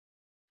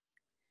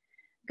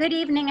Good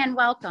evening and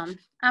welcome.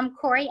 I'm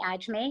Corey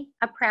Ajmi,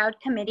 a proud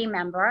committee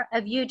member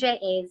of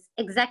UJA's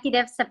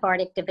Executive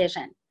Sephardic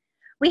Division.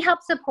 We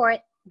help support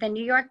the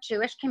New York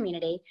Jewish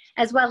community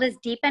as well as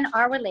deepen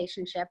our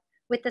relationship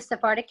with the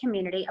Sephardic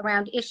community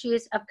around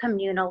issues of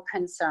communal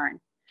concern.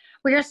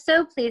 We are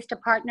so pleased to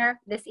partner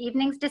this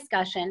evening's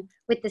discussion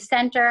with the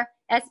Center,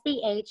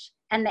 SBH,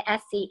 and the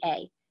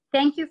SCA.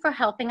 Thank you for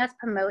helping us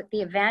promote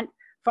the event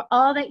for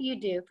all that you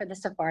do for the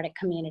Sephardic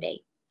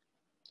community.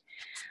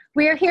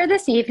 We are here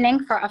this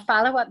evening for a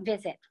follow-up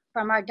visit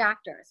from our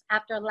doctors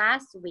after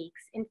last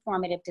week's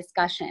informative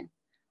discussion.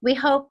 We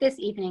hope this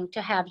evening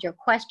to have your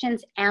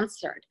questions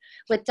answered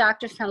with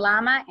Dr.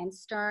 Salama and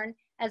Stern,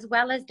 as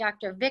well as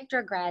Dr.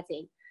 Victor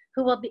Grazi,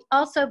 who will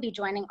also be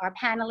joining our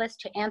panelists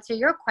to answer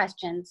your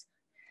questions.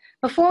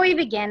 Before we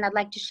begin, I'd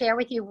like to share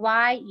with you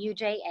why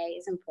UJA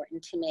is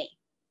important to me.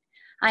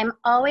 I'm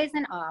always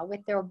in awe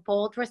with their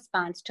bold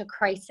response to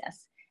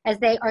crisis, as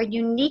they are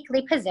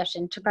uniquely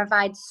positioned to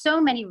provide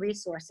so many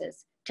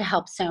resources to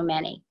help so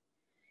many.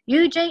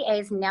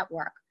 UJA's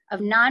network of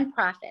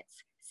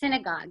nonprofits,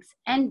 synagogues,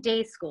 and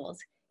day schools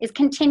is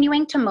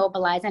continuing to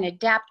mobilize and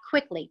adapt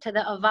quickly to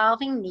the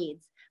evolving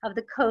needs of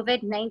the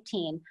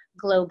COVID-19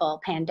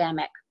 global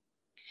pandemic.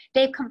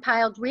 They've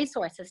compiled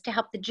resources to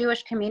help the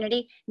Jewish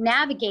community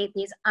navigate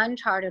these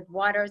uncharted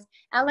waters,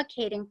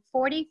 allocating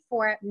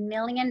 $44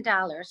 million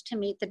to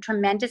meet the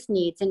tremendous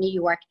needs in New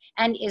York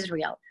and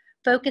Israel,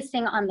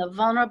 focusing on the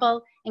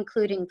vulnerable,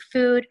 including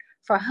food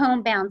for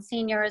homebound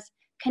seniors,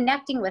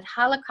 connecting with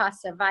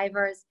Holocaust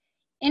survivors,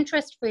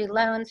 interest-free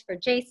loans for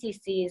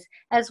JCCs,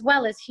 as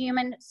well as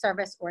human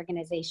service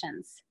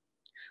organizations.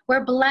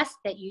 We're blessed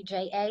that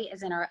UJA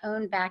is in our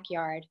own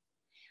backyard,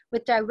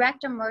 with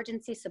direct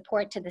emergency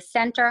support to the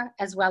center,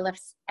 as well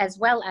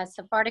as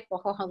Sephardic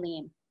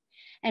Boholim,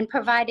 and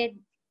provided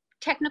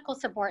technical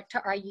support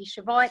to our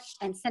yeshivot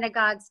and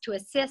synagogues to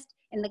assist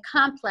in the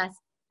complex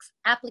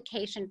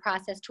application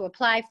process to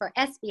apply for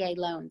SBA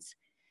loans.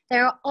 They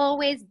are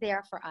always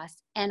there for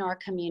us and our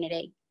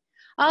community.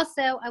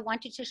 Also, I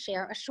wanted to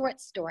share a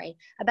short story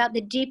about the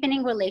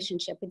deepening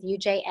relationship with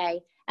UJA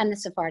and the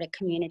Sephardic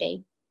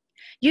community.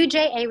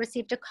 UJA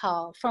received a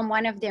call from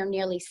one of their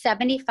nearly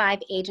 75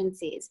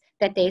 agencies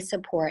that they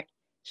support,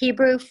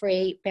 Hebrew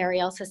Free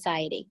Burial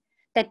Society,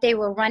 that they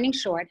were running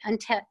short on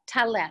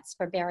talets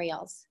for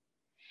burials.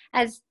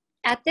 As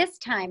at this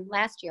time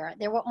last year,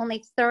 there were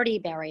only 30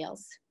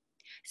 burials.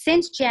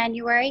 Since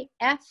January,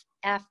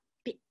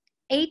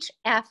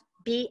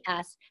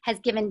 HFBS has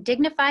given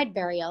dignified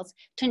burials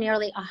to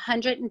nearly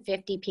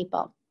 150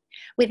 people.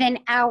 Within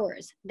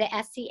hours, the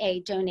SCA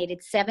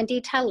donated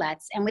 70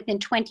 talets, and within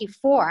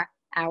 24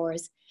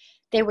 hours,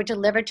 they were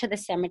delivered to the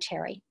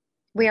cemetery.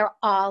 We are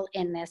all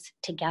in this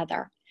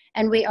together,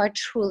 and we are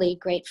truly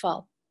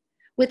grateful.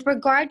 With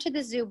regard to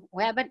the Zoom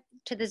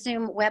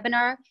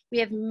webinar, we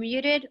have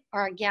muted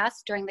our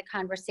guests during the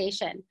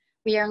conversation.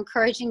 We are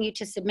encouraging you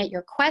to submit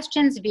your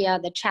questions via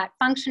the chat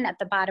function at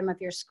the bottom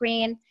of your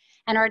screen,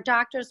 and our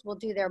doctors will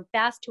do their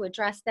best to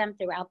address them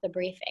throughout the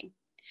briefing.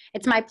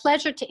 It's my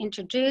pleasure to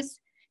introduce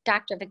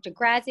Dr. Victor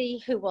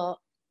Grazi, who will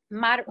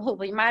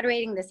be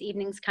moderating this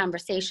evening's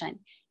conversation.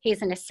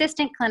 He's an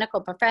assistant clinical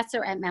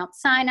professor at Mount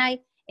Sinai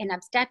in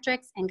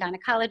obstetrics and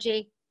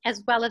gynecology,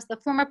 as well as the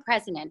former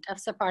president of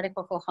Sephardic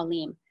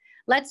Boholim.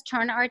 Let's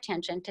turn our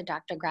attention to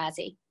Dr.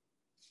 Grazi.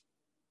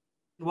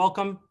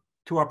 Welcome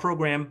to our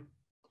program.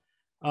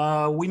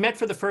 We met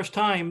for the first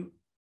time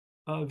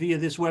via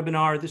this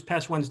webinar this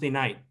past Wednesday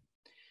night.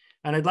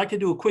 And I'd like to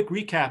do a quick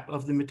recap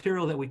of the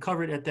material that we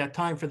covered at that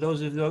time for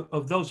those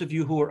of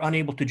you who were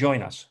unable to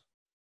join us.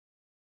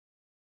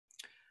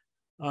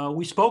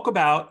 We spoke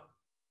about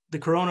the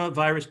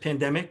coronavirus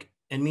pandemic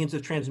and means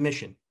of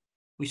transmission.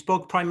 We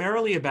spoke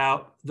primarily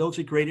about those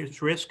at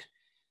greatest risk,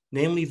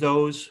 namely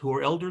those who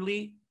are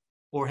elderly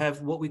or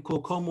have what we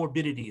call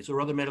comorbidities or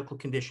other medical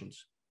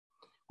conditions.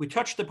 We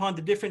touched upon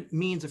the different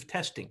means of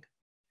testing.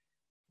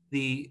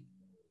 The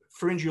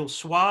pharyngeal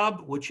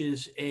swab, which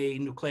is a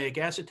nucleic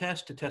acid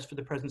test to test for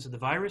the presence of the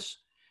virus.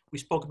 We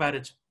spoke about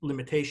its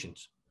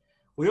limitations.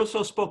 We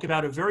also spoke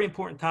about a very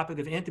important topic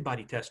of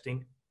antibody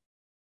testing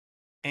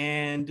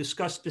and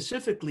discussed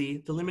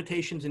specifically the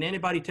limitations in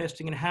antibody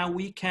testing and how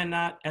we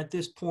cannot, at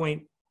this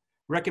point,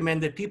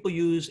 recommend that people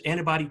use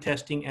antibody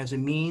testing as a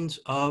means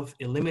of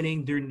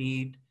eliminating their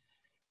need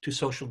to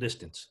social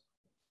distance.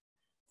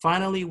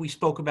 Finally, we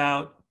spoke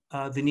about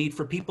the need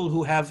for people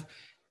who have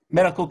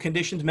medical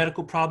conditions,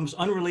 medical problems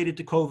unrelated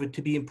to COVID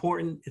to be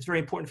important. It's very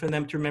important for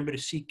them to remember to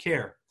seek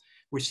care.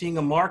 We're seeing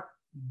a marked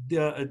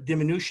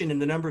diminution in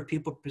the number of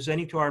people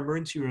presenting to our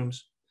emergency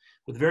rooms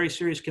with very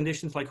serious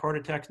conditions like heart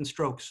attacks and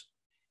strokes.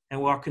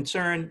 And our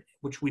concern,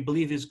 which we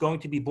believe is going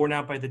to be borne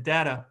out by the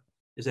data,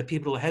 is that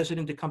people are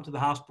hesitant to come to the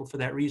hospital for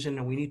that reason.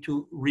 And we need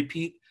to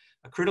repeat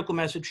a critical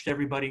message to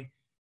everybody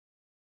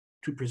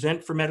to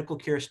present for medical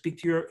care,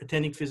 speak to your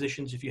attending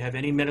physicians if you have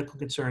any medical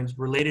concerns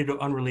related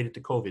or unrelated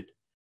to COVID.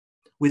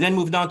 We then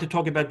moved on to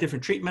talk about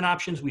different treatment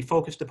options. We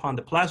focused upon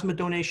the plasma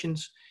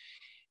donations.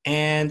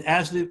 And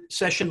as the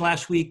session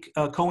last week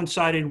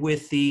coincided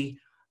with the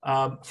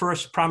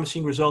First,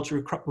 promising results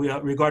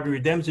regarding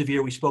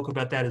remdesivir, we spoke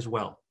about that as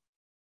well.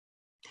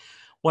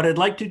 What I'd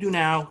like to do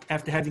now,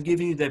 after having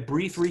given you that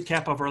brief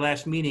recap of our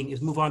last meeting,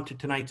 is move on to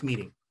tonight's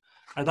meeting.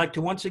 I'd like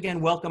to once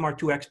again welcome our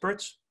two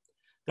experts.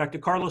 Dr.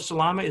 Carlos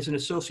Salama is an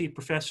associate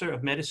professor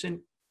of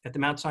medicine at the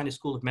Mount Sinai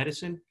School of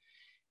Medicine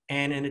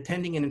and an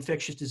attending in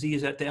infectious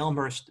disease at the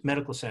Elmhurst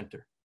Medical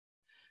Center.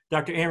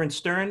 Dr. Aaron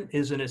Stern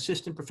is an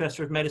assistant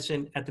professor of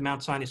medicine at the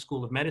Mount Sinai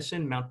School of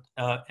Medicine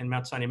and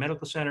Mount Sinai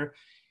Medical Center.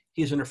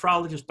 He is a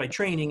nephrologist by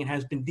training and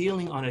has been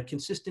dealing on a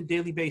consistent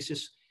daily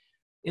basis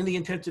in the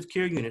intensive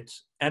care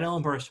units at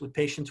Elmhurst with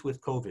patients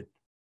with COVID.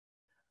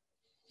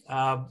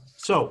 I'd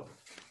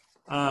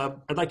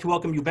like to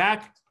welcome you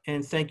back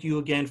and thank you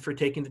again for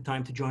taking the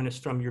time to join us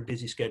from your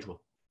busy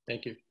schedule.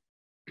 Thank you.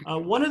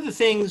 One of the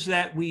things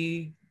that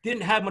we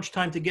didn't have much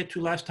time to get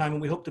to last time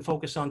and we hope to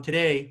focus on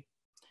today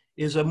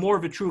is more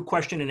of a true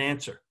question and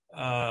answer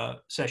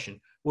session,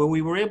 where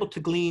we were able to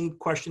glean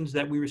questions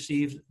that we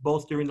received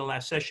both during the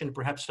last session, and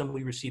perhaps some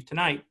we received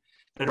tonight,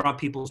 that are on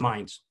people's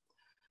minds.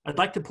 I'd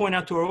like to point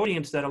out to our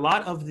audience that a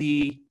lot of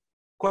the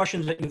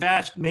questions that you've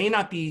asked may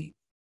not be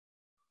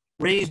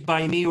raised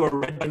by me or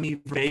read by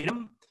me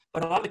verbatim,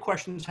 but a lot of the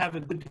questions have a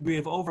good degree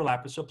of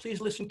overlap. So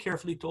please listen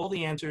carefully to all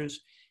the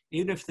answers,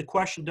 even if the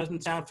question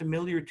doesn't sound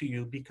familiar to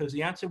you, because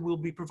the answer we'll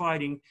be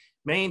providing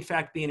may in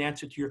fact be an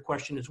answer to your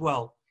question as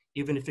well,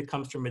 even if it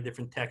comes from a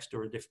different text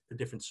or a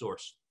different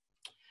source.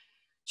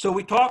 So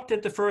we talked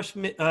at the first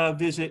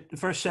the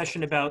first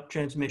session about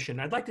transmission.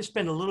 I'd like to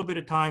spend a little bit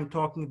of time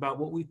talking about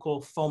what we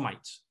call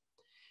fomites.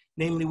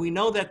 Namely, we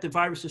know that the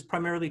virus is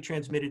primarily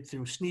transmitted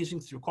through sneezing,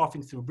 through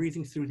coughing, through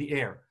breathing through the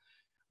air.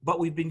 But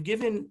we've been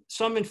given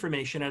some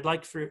information. I'd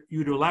like for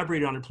you to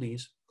elaborate on it,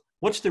 please.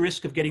 What's the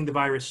risk of getting the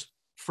virus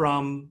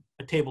from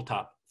a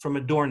tabletop, from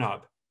a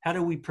doorknob? How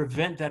do we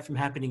prevent that from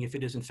happening if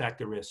it is in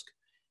fact a risk?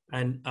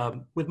 And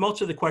with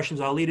most of the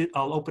questions,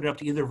 I'll open it up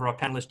to either of our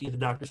panelists, either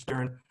Dr.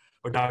 Stern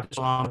or Dr.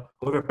 Salama.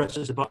 Whoever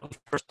presses the button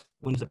first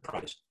wins the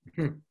prize.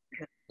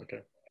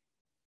 Okay.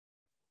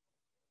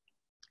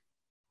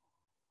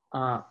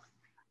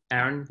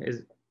 Aaron,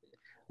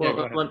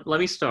 let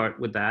me start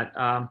with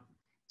that.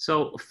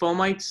 So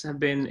fomites have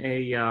been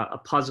a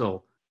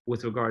puzzle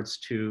with regards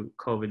to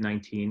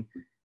COVID-19.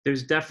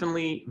 There's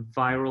definitely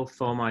viral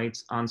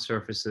fomites on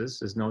surfaces.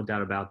 There's no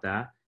doubt about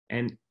that.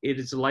 And it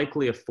is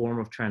likely a form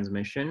of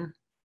transmission.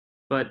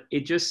 But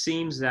it just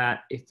seems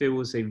that if it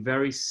was a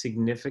very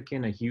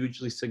significant, a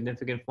hugely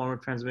significant form of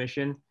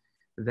transmission,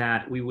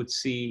 that we would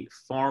see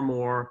far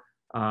more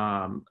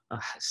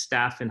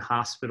staff in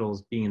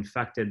hospitals being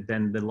infected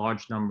than the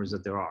large numbers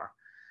that there are.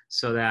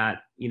 So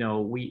that,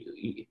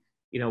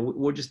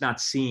 we're just not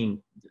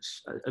seeing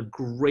a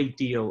great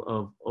deal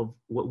of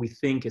what we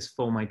think is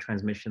fomite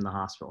transmission in the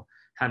hospital.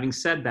 Having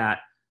said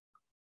that,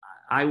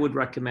 I would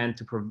recommend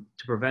to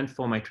prevent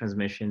fomite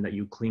transmission that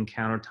you clean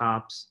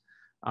countertops,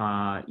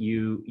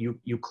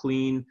 you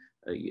clean,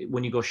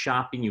 when you go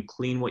shopping, you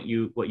clean what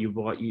you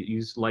bought, you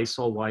use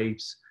Lysol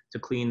wipes to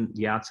clean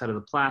the outside of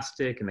the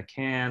plastic and the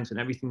cans and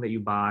everything that you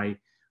buy.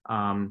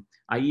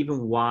 I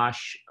even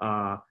wash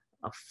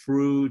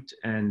fruit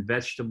and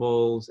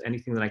vegetables,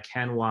 anything that I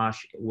can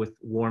wash with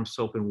warm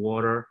soap and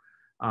water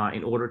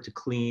in order to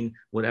clean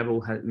whatever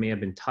may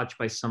have been touched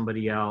by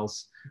somebody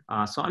else.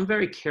 So I'm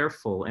very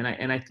careful.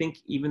 And I think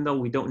even though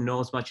we don't know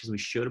as much as we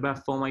should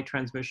about fomite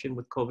transmission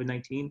with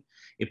COVID-19,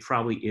 it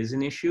probably is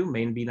an issue,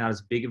 maybe not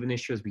as big of an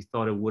issue as we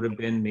thought it would have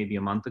been maybe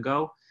a month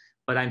ago.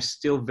 But I'm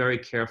still very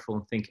careful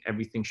and think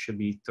everything should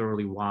be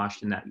thoroughly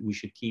washed and that we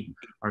should keep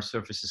our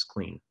surfaces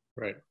clean.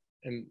 Right.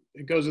 And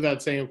it goes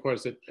without saying, of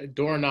course, that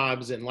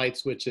doorknobs and light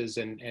switches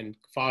and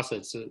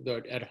faucets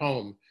at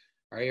home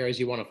are areas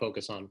you want to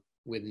focus on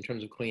in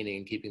terms of cleaning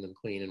and keeping them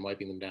clean and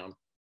wiping them down.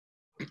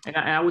 And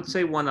I would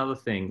say one other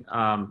thing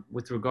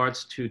with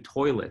regards to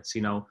toilets,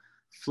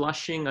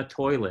 flushing a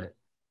toilet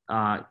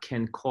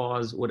can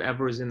cause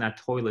whatever is in that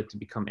toilet to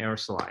become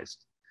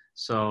aerosolized.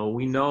 So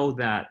we know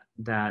that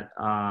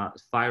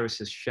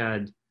virus is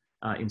shed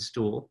in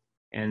stool.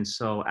 And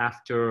so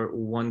after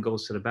one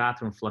goes to the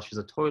bathroom, flushes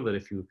a toilet,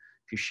 if you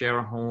share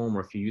a home or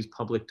if you use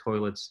public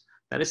toilets,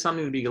 that is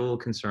something to be a little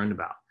concerned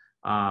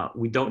about.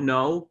 We don't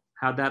know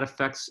how that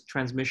affects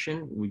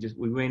transmission. We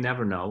may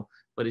never know,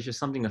 but it's just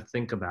something to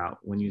think about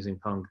when using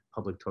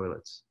public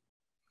toilets.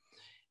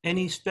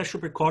 Any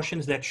special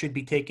precautions that should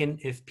be taken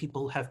if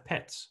people have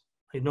pets?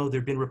 I know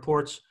there have been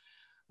reports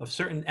of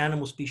certain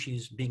animal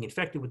species being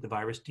infected with the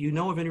virus. Do you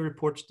know of any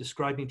reports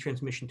describing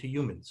transmission to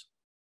humans?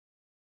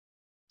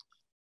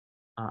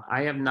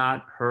 I have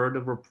not heard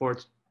of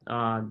reports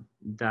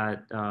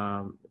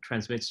that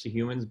transmits to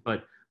humans,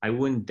 but I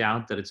wouldn't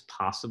doubt that it's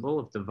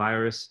possible if the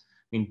virus,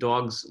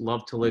 dogs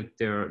love to lick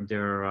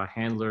their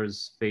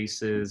handlers'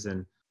 faces,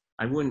 and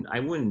I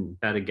wouldn't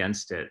bet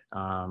against it.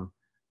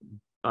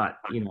 But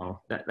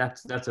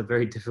that's a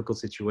very difficult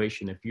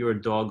situation. If you're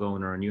a dog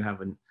owner and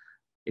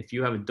if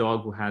you have a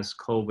dog who has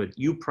COVID,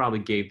 you probably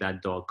gave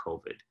that dog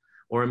COVID,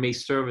 or it may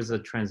serve as a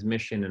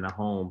transmission in a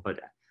home. But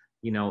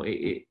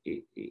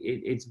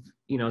it's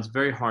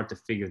very hard to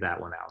figure that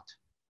one out.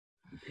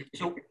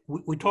 So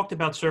we talked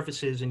about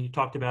surfaces, and you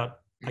talked about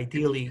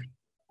ideally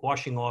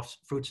washing off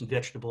fruits and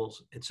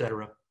vegetables, et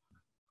cetera.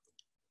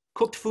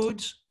 Cooked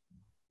foods,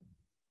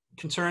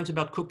 concerns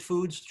about cooked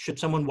foods? Should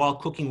someone while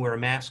cooking wear a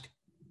mask?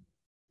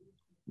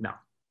 No.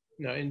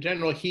 No, in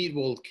general, heat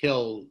will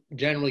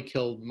generally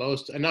kill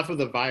enough of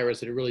the virus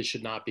that it really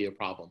should not be a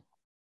problem.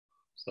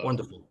 So,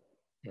 Wonderful.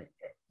 Right.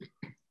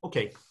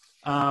 Okay.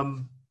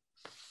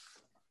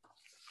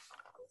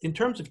 In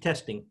terms of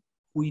testing,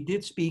 we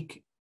did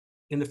speak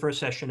in the first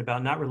session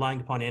about not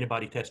relying upon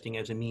antibody testing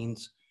as a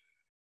means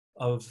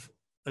of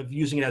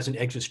using it as an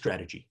exit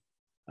strategy.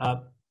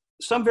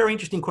 Some very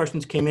interesting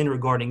questions came in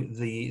regarding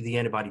the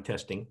antibody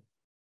testing.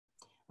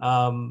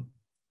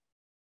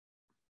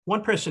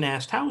 One person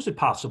asked, how is it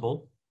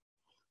possible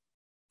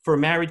for a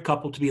married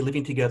couple to be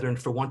living together and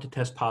for one to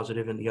test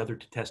positive and the other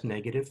to test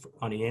negative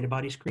on an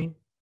antibody screen?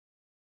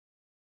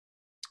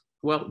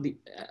 Well,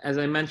 as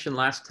I mentioned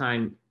last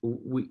time,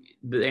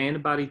 the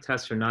antibody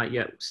tests are not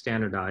yet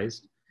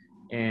standardized,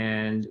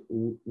 and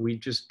we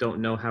just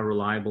don't know how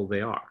reliable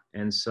they are.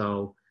 And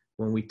so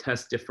when we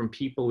test different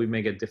people, we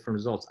may get different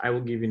results. I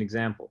will give you an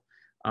example.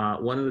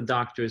 One of the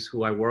doctors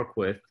who I work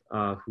with,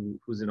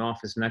 who's in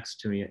office next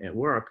to me at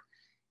work,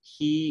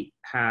 he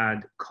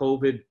had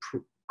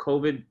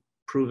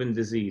COVID-proven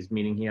disease,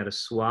 meaning he had a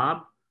swab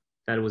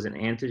that was an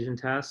antigen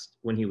test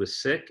when he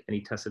was sick, and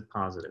he tested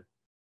positive.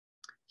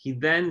 He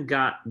then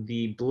got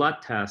the blood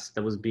test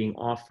that was being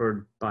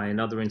offered by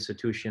another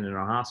institution in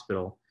our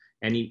hospital,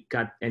 and he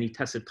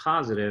tested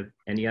positive,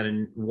 and he had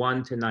a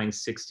 1 to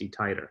 960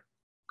 titer,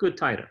 good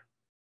titer.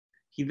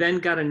 He then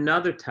got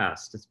another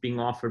test that's being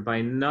offered by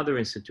another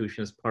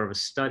institution as part of a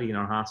study in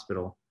our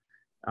hospital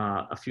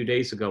a few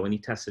days ago, and he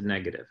tested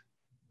negative.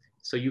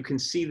 So you can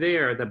see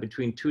there that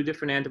between two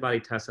different antibody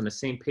tests on the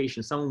same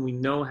patient, someone we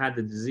know had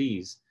the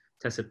disease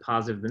tested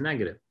positive and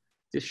negative.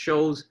 This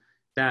shows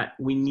that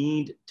we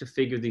need to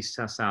figure these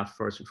tests out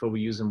first before we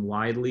use them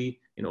widely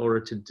in order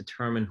to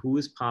determine who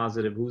is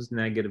positive, who's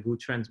negative, who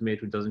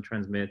transmits, who doesn't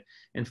transmit.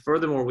 And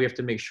furthermore, we have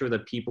to make sure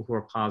that people who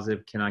are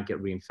positive cannot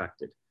get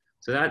reinfected.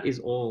 So that is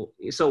all.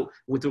 So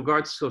with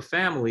regards to a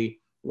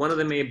family, one of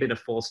them may have been a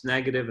false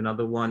negative,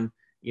 another one,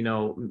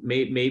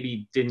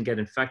 maybe didn't get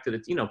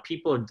infected.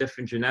 People are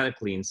different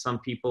genetically, and some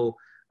people,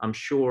 I'm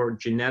sure,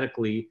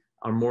 genetically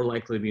are more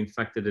likely to be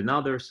infected than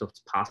others. So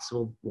it's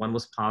possible one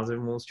was positive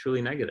and one was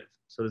truly negative.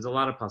 So there's a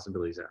lot of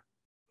possibilities there.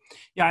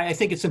 Yeah, I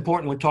think it's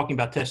important when talking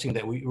about testing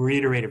that we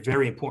reiterate a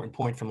very important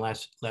point from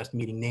last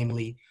meeting,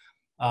 namely,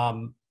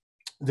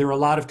 there are a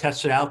lot of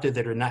tests out there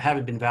that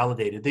haven't been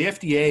validated. The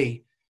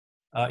FDA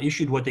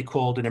issued what they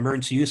called an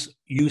emergency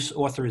use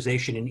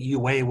authorization in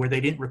EUA, where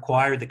they didn't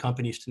require the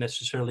companies to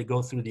necessarily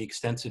go through the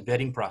extensive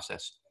vetting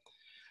process.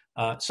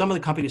 Some of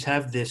the companies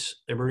have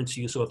this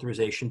emergency use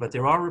authorization, but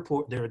there are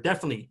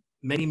definitely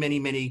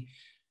many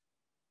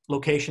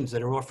locations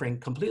that are offering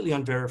completely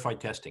unverified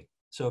testing.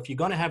 So if you're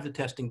going to have the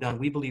testing done,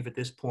 we believe at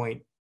this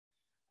point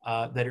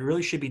that it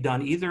really should be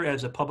done either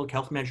as a public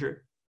health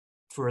measure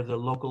for the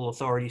local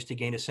authorities to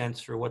gain a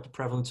sense for what the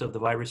prevalence of the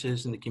virus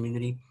is in the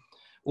community,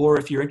 or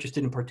if you're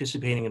interested in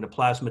participating in a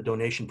plasma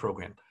donation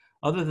program.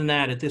 Other than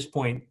that, at this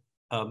point,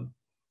 I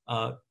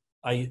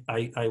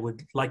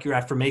would like your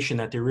affirmation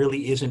that there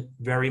really isn't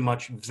very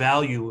much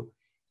value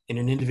in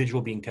an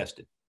individual being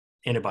tested,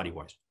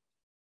 antibody-wise.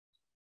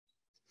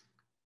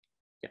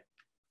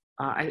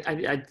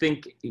 I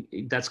think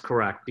that's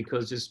correct,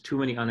 because there's too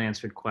many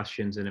unanswered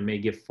questions, and it may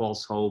give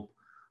false hope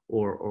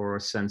or a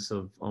sense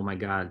of, oh my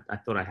God, I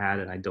thought I had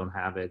it, I don't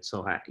have it.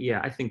 So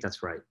I think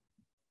that's right.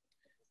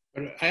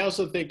 But I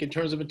also think in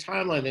terms of a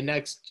timeline, in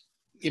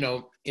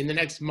the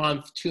next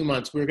month, 2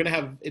 months,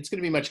 it's going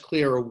to be much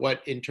clearer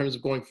what, in terms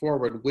of going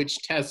forward,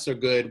 which tests are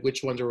good,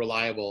 which ones are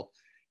reliable.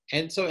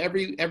 And so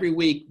every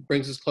week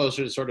brings us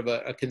closer to sort of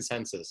a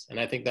consensus. And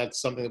I think that's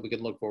something that we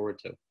can look forward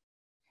to.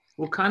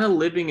 We're kind of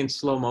living in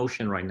slow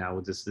motion right now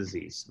with this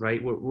disease,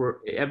 right? We're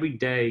every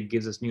day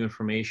gives us new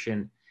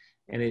information,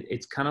 and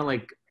it's kind of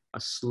like a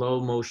slow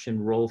motion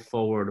roll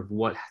forward of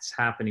what's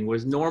happening.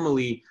 Whereas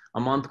normally a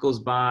month goes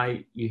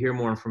by, you hear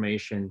more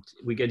information.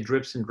 We get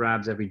drips and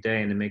drabs every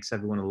day, and it makes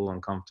everyone a little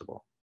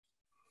uncomfortable.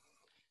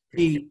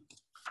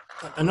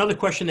 Another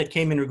question that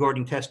came in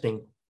regarding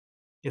testing,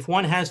 if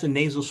one has the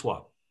nasal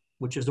swab,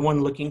 which is the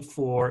one looking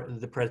for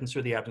the presence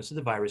or the absence of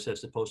the virus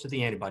as opposed to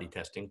the antibody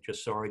testing,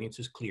 just so our audience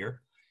is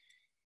clear.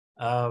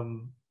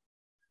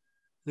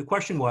 The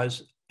question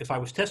was, if I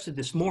was tested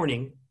this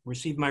morning,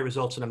 received my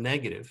results and I'm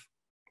negative,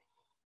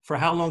 for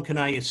how long can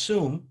I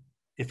assume,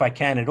 if I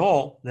can at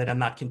all, that I'm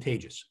not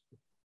contagious?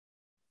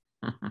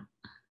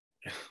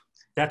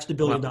 That's the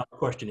billion-dollar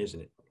question,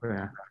 isn't it?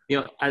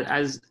 Yeah.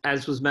 As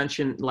was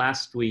mentioned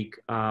last week,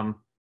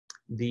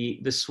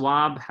 the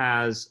swab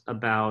has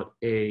about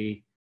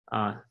a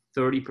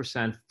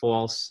 30%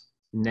 false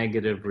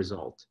negative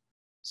result.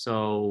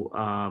 So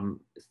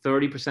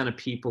 30% of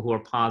people who are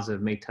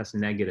positive may test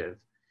negative.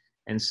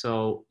 And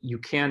so you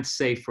can't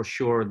say for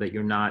sure that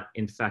you're not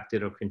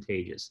infected or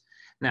contagious.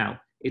 Now,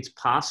 It's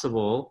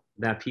possible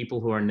that people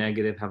who are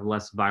negative have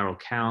less viral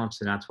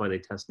counts, and that's why they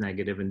test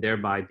negative, and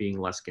thereby being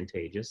less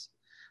contagious.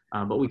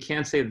 But we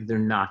can't say that they're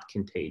not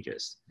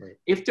contagious. Right.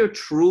 If they're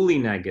truly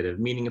negative,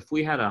 meaning if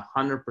we had a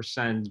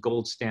 100%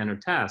 gold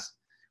standard test,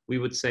 we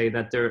would say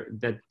that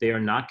they are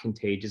not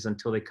contagious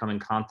until they come in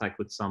contact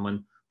with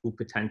someone who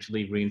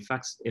potentially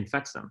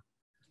infects them.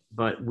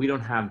 But we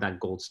don't have that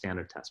gold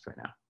standard test right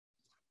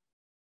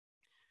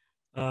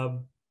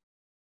now.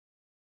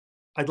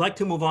 I'd like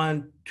to move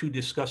on to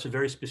discuss a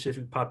very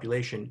specific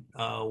population,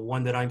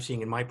 one that I'm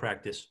seeing in my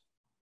practice,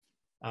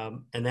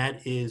 and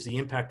that is the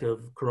impact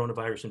of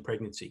coronavirus in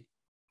pregnancy.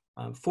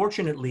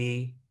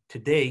 Fortunately, to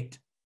date,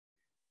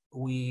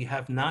 we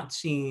have not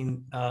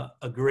seen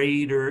a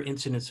greater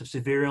incidence of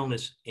severe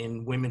illness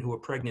in women who are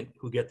pregnant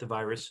who get the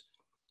virus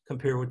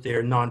compared with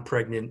their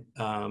non-pregnant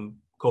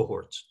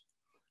cohorts.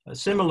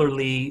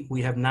 Similarly,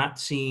 we have not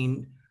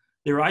seen,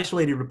 there are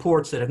isolated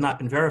reports that have not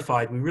been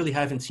verified. We really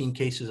haven't seen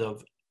cases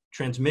of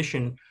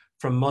transmission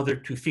from mother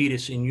to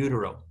fetus in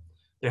utero.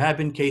 There have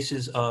been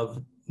cases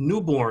of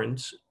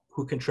newborns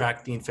who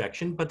contract the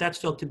infection, but that's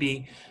felt to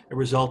be a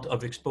result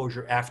of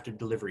exposure after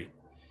delivery.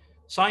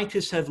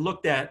 Scientists have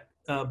looked at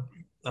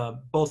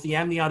both the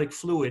amniotic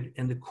fluid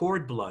and the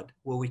cord blood,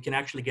 where we can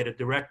actually get a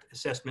direct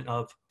assessment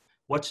of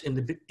what's in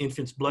the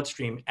infant's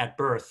bloodstream at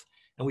birth.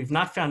 And we've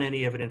not found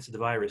any evidence of the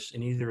virus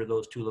in either of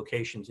those two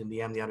locations, in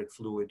the amniotic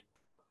fluid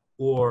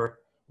or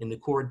in the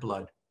cord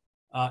blood.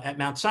 At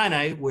Mount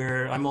Sinai,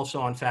 where I'm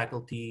also on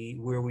faculty,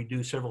 where we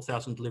do several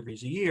thousand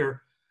deliveries a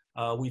year,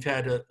 we've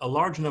had a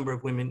large number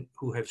of women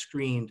who have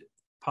screened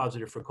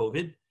positive for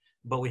COVID,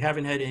 but we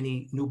haven't had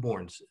any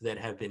newborns that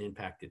have been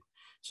impacted.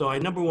 So I,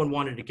 number one,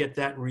 wanted to get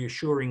that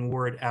reassuring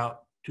word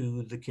out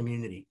to the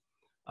community.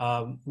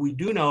 We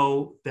do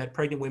know that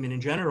pregnant women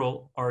in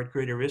general are at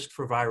greater risk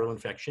for viral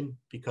infection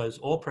because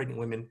all pregnant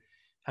women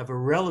have a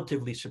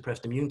relatively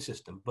suppressed immune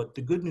system. But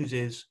the good news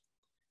is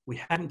we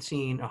haven't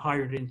seen a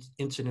higher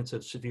incidence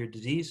of severe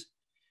disease.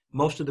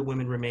 Most of the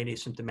women remain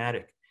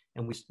asymptomatic,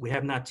 and we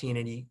have not seen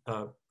any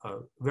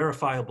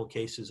verifiable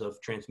cases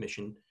of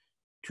transmission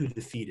to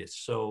the fetus.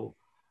 So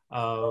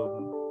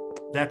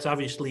that's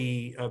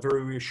obviously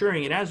very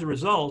reassuring. And as a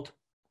result,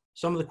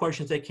 some of the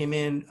questions that came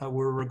in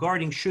were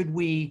regarding, should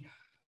we,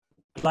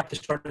 I'd like to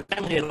start a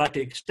family, I'd like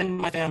to extend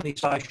my family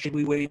size, should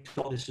we wait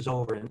till this is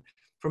over? And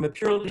from a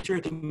purely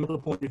theoretical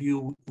point of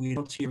view, we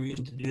don't see a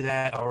reason to do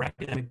that. Our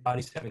academic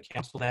bodies haven't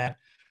canceled that.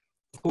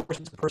 Of course,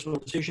 it's a personal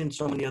decision.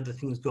 So many other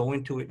things go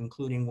into it,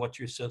 including what's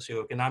your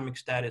socioeconomic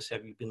status?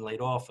 Have you been laid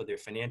off? Are there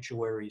financial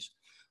worries?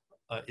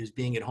 Is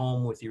being at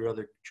home with your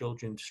other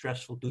children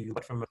stressful to you?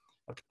 But from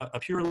a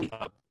purely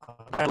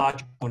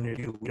biological point of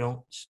view, we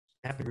don't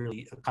have to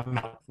really come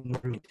out and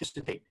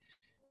anticipate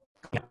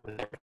coming out with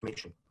that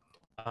information.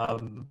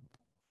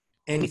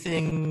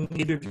 Anything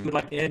either of you would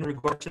like to add in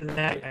regards to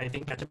that? I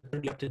think that's a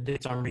pretty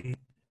up-to-date summary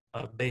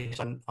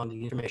based on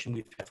the information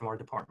we've had from our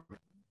department.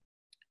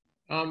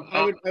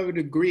 I would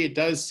agree. It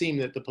does seem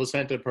that the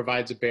placenta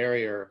provides a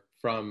barrier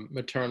from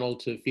maternal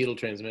to fetal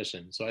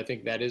transmission. So I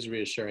think that is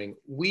reassuring.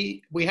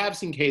 We have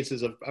seen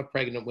cases of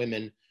pregnant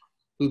women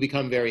who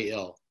become very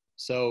ill.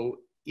 So,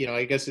 you know,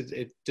 I guess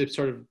it's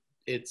sort of,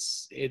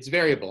 it's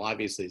variable,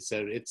 obviously.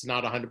 So it's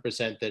not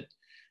 100% that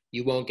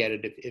you won't get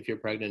it if you're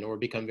pregnant or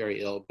become very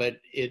ill, but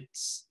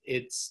it's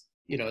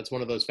you know, it's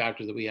one of those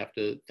factors that we have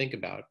to think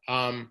about.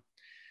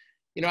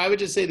 You know, I would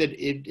just say that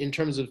in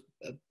terms of,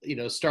 you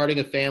know, starting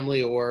a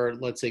family or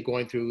let's say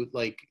going through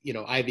like, you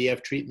know,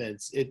 IVF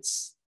treatments,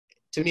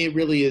 to me, it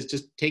really is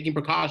just taking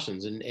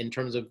precautions in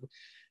terms of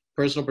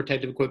personal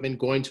protective equipment,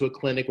 going to a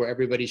clinic where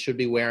everybody should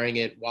be wearing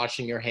it,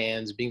 washing your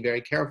hands, being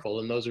very careful.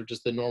 And those are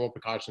just the normal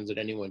precautions that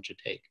anyone should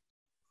take.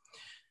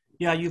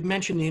 Yeah, you've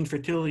mentioned the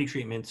infertility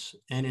treatments,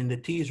 and in the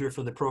teaser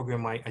for the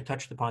program, I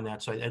touched upon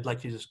that. So I'd like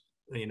to just,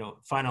 you know,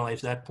 finalize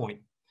that point.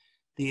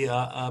 The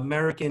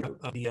American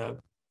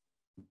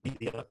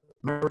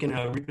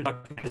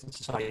Reproductive Medicine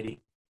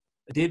Society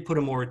did put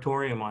a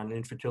moratorium on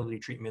infertility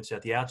treatments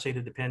at the outset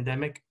of the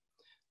pandemic,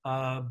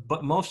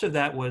 but most of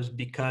that was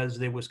because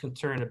there was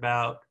concern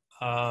about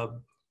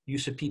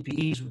use of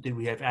PPEs. Did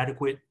we have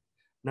adequate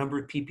number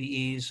of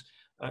PPEs?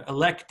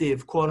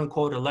 Elective, quote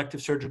unquote, elective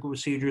surgical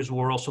procedures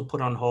were also put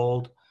on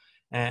hold.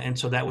 And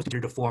so that was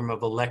considered a form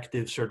of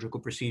elective surgical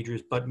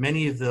procedures. But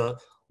many of the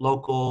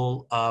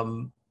local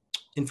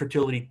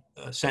infertility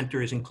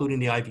centers, including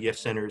the IVF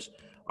centers,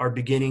 are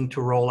beginning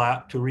to roll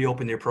out, to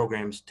reopen their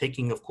programs,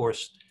 taking, of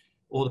course,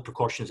 all the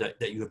precautions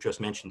that you have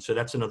just mentioned. So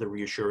that's another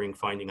reassuring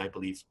finding, I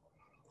believe.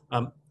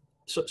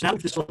 So now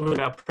we've just a little bit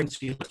about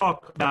pregnancy. Let's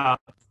talk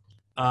about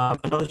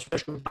another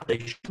special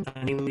population,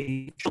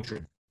 namely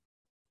children.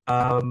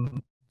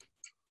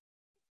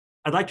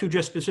 I'd like to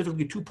address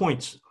specifically 2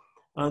 points.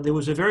 There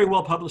was a very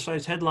well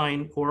publicized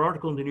headline or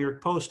article in the New York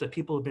Post that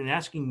people have been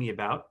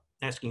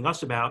asking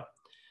us about,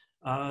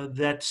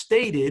 that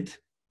stated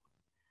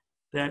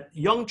that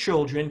young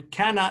children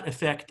cannot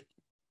affect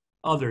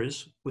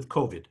others with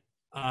COVID.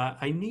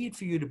 I need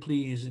for you to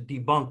please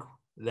debunk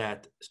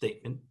that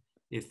statement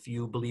if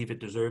you believe it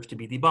deserves to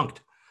be debunked.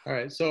 All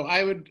right. So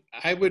I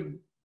would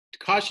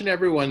caution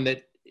everyone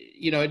that,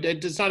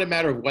 it's not a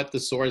matter of what the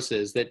source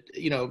is, that,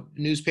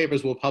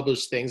 newspapers will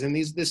publish things. And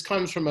this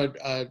comes from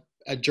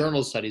a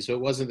journal study. So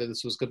it wasn't that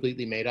this was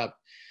completely made up.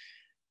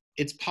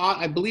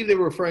 I believe they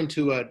were referring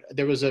to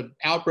there was an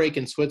outbreak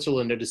in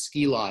Switzerland at a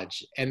ski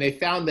lodge, and they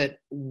found that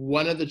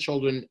one of the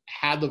children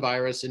had the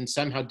virus and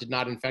somehow did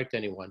not infect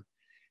anyone.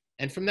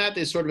 And from that,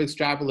 they sort of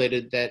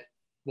extrapolated that,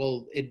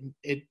 well,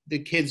 the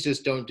kids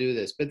just don't do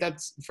this. But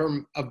that's,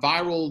 from a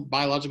viral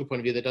biological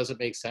point of view, that doesn't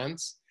make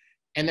sense.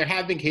 And there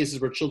have been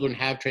cases where children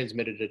have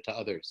transmitted it to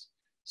others.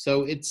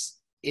 So it's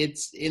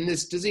in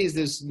this disease,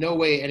 there's no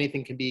way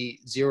anything can be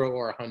 0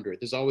 or 100.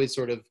 There's always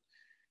sort of,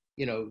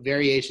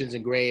 variations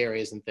and gray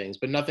areas and things,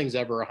 but nothing's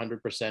ever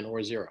 100%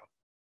 or 0.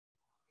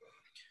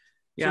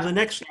 Yeah. So the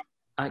next,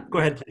 go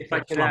ahead. Please. If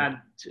I could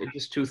add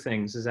just 2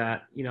 things, is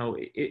that,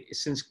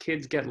 since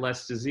kids get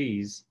less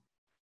disease,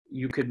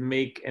 you could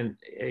make an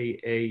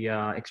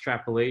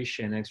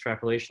extrapolation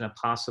that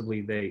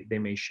possibly they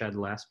may shed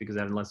less because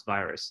they have less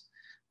virus.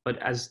 But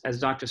as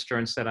Dr.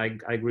 Stern said, I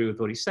agree with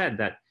what he said,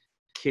 that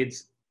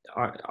kids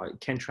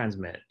can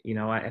transmit.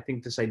 I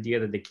think this idea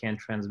that they can't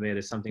transmit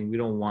is something we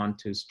don't want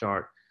to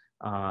start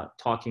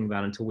talking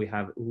about until we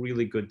have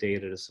really good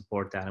data to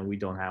support that, and we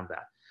don't have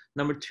that.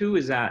 Number 2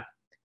 is that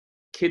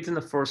kids in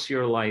the first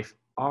year of life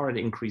are at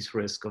increased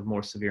risk of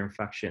more severe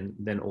infection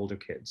than older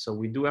kids. So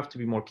we do have to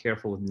be more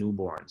careful with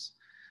newborns.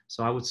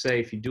 So I would say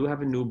if you do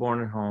have a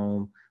newborn at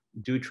home,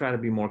 do try to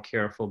be more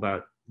careful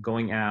about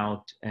going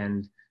out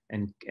and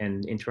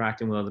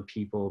interacting with other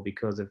people,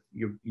 because if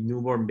your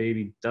newborn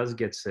baby does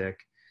get sick,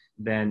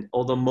 then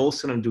although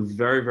most of them do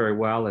very, very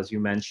well, as you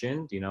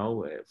mentioned,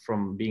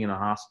 from being in a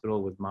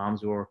hospital with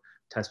moms who are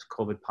tested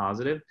COVID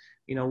positive,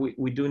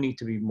 we do need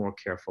to be more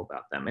careful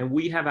about them. And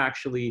we have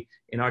actually,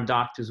 in our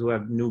doctors who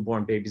have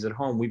newborn babies at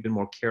home, we've been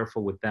more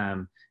careful with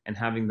them and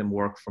having them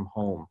work from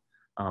home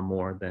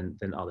more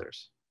than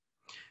others.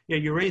 Yeah,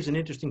 you raise an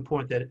interesting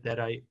point that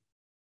I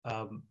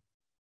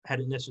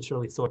hadn't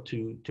necessarily thought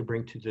to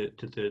bring to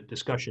the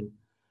discussion.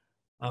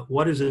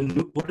 What does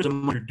a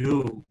mother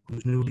do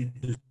who's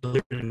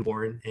delivered a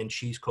newborn and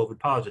she's COVID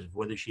positive,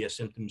 whether she has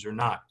symptoms or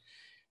not?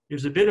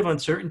 There's a bit of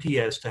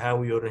uncertainty as to how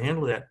we ought to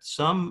handle that.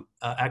 Some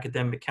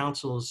academic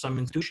councils, some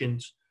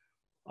institutions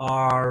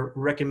are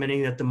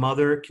recommending that the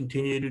mother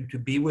continue to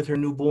be with her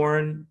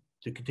newborn,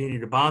 to continue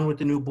to bond with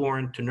the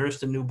newborn, to nurse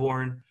the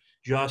newborn,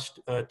 just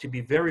to be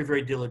very,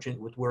 very diligent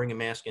with wearing a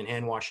mask and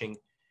hand washing.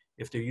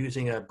 If they're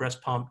using a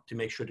breast pump, to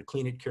make sure to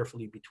clean it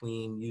carefully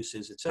between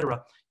uses, et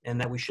cetera, and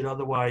that we should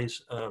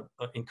otherwise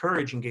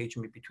encourage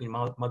engagement between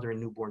mother and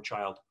newborn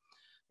child.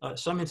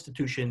 Some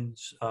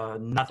institutions,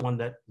 not the one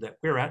that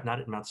we're at, not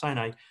at Mount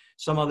Sinai,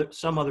 some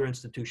other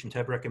institutions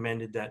have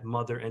recommended that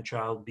mother and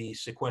child be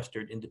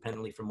sequestered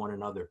independently from one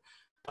another.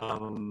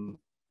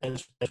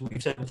 As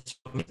we've said,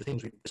 some of the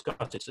things we've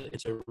discussed,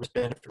 it's a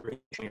risk-benefit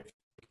ratio.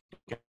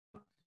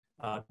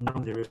 Not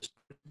only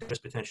there's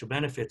potential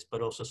benefits,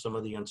 but also some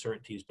of the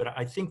uncertainties. But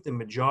I think the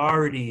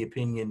majority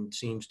opinion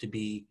seems to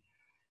be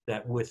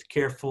that with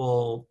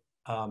careful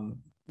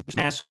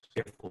masks,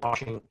 careful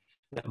washing,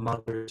 that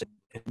mothers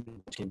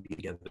and can be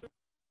together.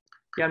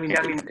 Yeah, I mean,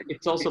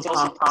 it's also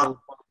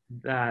possible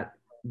that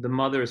the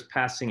mother is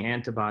passing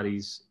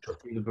antibodies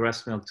through the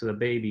breast milk to the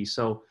baby.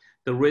 So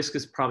the risk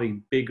is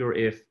probably bigger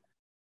if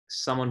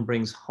someone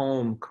brings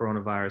home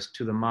coronavirus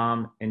to the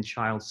mom and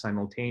child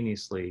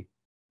simultaneously.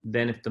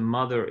 Then if the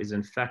mother is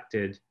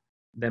infected,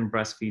 then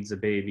breastfeeds the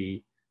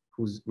baby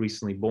who's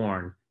recently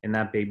born, and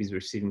that baby's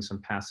receiving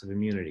some passive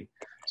immunity.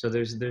 So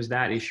there's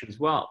that issue as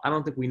well. I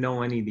don't think we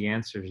know any of the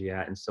answers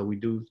yet, and so we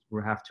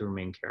have to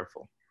remain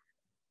careful.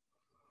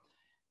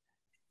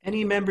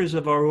 Any members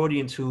of our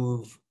audience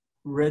who've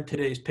read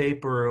today's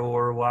paper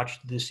or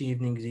watched this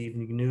evening's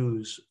evening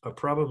news are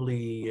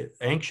probably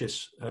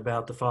anxious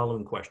about the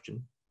following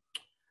question.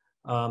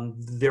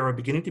 There are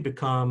beginning to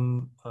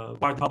become,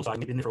 widely publicized,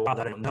 maybe been for a while,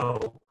 that I don't know,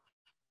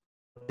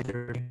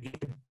 there are beginning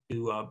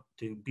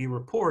to be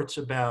reports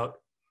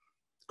about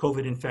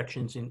COVID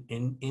infections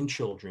in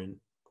children.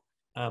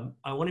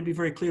 I want to be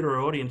very clear to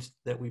our audience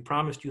that we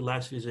promised you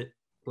last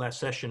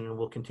session, and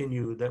we'll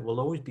continue, that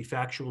will always be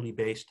factually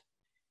based.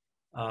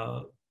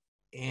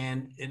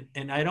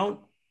 And I don't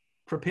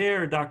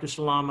prepare Dr.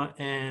 Salama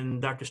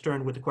and Dr.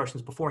 Stern with the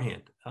questions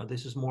beforehand.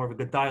 This is more of a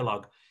good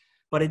dialogue.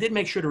 But I did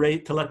make sure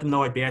to let them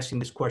know I'd be asking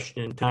this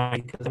question in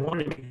time, because I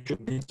wanted to make sure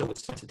we did so with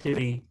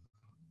sensitivity,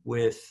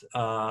 with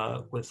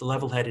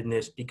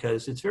level-headedness,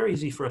 because it's very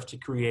easy for us to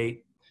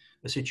create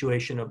a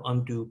situation of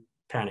undue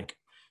panic.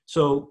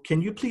 So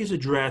can you please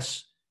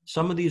address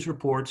some of these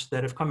reports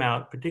that have come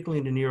out, particularly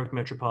in the New York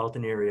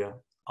metropolitan area,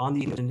 in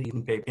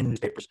the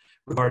newspapers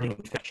regarding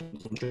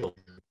infections in children?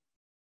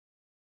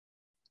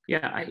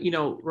 Yeah,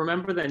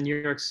 remember that New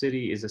York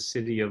City is a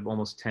city of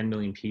almost 10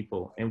 million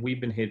people, and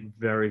we've been hit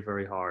very,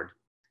 very hard.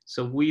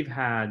 So we've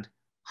had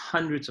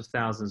hundreds of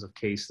thousands of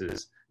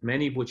cases,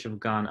 many of which have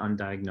gone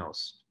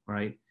undiagnosed,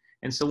 right?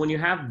 And so when you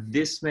have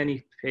this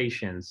many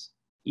patients,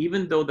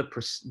 even though the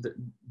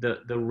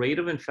rate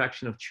of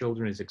infection of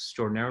children is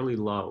extraordinarily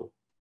low,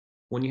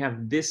 when you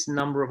have this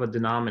number of a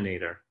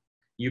denominator,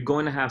 you're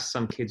going to have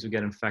some kids who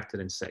get infected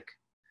and sick.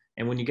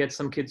 And when you get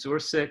some kids who are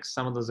sick,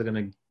 some of those are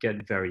going to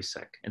get very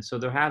sick. And so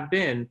there have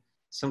been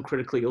some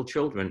critically ill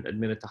children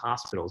admitted to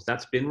hospitals.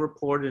 That's been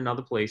reported in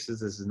other places.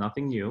 This is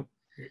nothing new.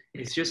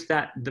 It's just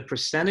that the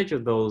percentage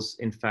of those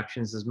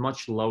infections is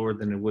much lower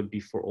than it would be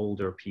for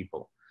older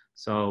people.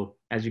 So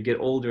as you get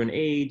older in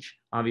age,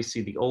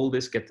 obviously the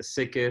oldest get the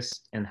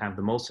sickest and have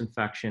the most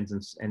infections,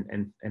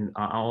 and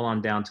all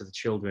on down to the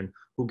children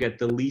who get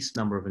the least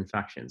number of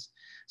infections.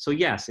 So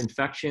yes,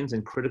 infections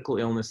and critical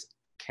illness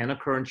can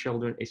occur in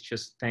children. It's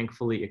just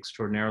thankfully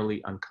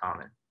extraordinarily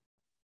uncommon.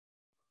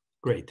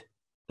 Great,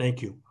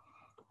 thank you.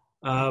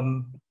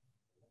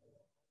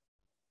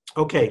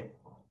 Okay,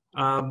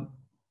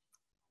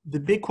 the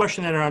big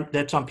question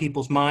that's on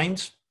people's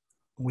minds,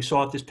 we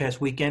saw it this past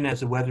weekend as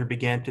the weather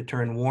began to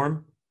turn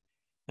warm,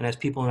 and as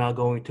people are now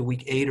going to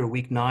week 8 or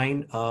week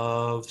 9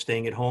 of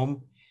staying at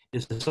home,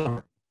 is the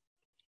summer.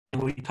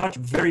 And we touched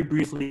very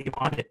briefly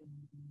on it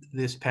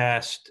this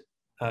past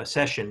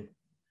session.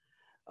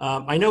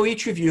 I know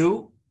each of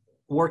you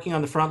working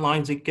on the front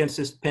lines against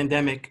this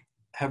pandemic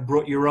have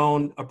brought your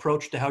own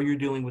approach to how you're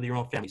dealing with your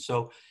own family.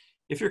 So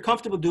if you're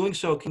comfortable doing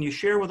so, can you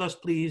share with us,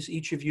 please,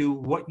 each of you,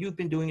 what you've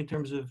been doing in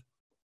terms of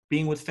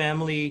being with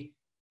family,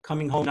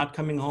 coming home, not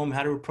coming home,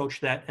 how to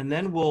approach that, and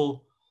then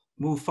we'll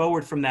move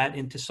forward from that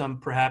into some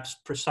perhaps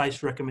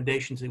precise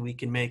recommendations that we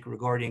can make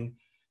regarding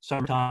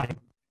summertime,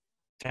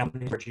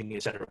 family merging,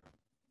 et cetera.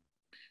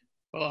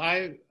 Well,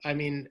 I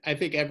mean, I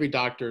think every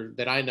doctor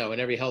that I know and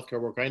every healthcare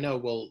worker I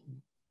know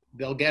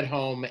they'll get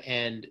home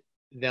and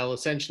they'll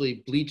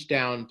essentially bleach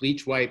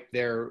wipe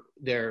their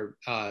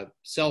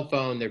cell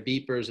phone, their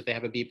beepers, if they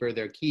have a beeper,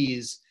 their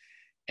keys,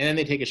 and then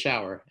they take a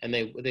shower and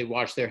they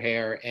wash their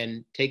hair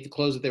and take the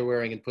clothes that they're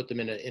wearing and put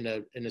them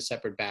in a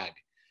separate bag.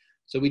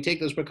 So we take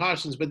those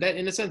precautions, but that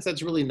in a sense,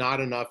 that's really not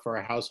enough for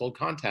a household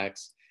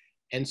context.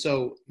 And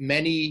so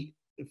many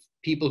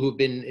people who've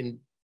been in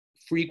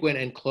frequent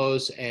and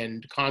close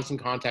and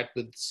constant contact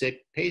with sick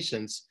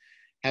patients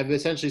have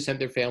essentially sent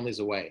their families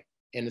away,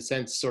 in a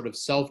sense, sort of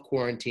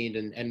self-quarantined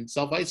and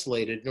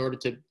self-isolated in order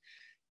to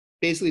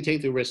basically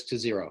take the risk to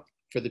zero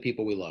for the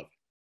people we love.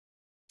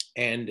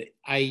 And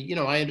I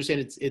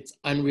understand it's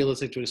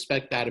unrealistic to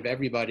expect that of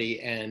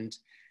everybody.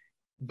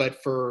 But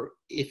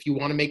if you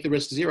want to make the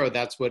risk zero,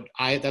 that's what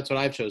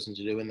I've chosen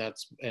to do.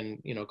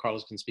 And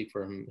Carlos can speak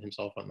for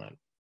himself on that.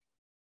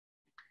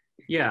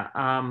 Yeah.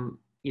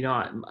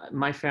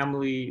 My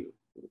family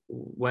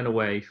went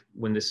away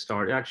when this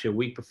started. Actually, a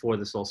week before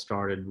this all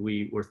started,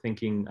 we were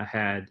thinking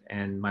ahead,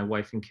 and my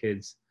wife and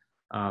kids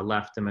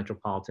left the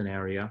metropolitan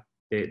area.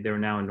 They're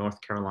now in North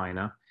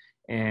Carolina,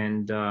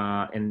 and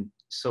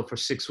so for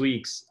 6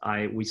 weeks,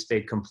 we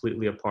stayed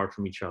completely apart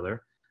from each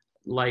other.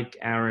 Like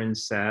Aaron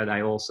said,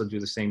 I also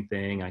do the same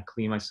thing. I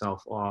clean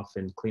myself off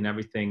and clean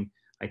everything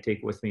I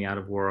take with me out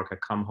of work. I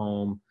come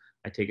home,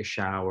 I take a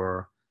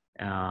shower.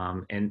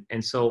 And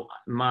so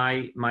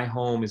my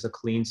home is a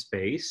clean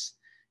space,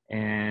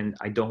 and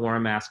I don't wear a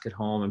mask at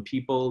home, and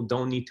people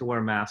don't need to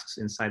wear masks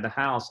inside the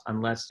house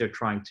unless they're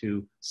trying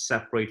to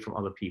separate from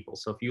other people.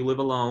 So if you live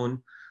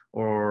alone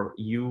or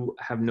you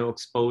have no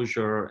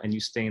exposure and you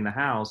stay in the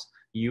house,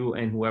 you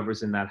and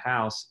whoever's in that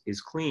house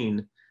is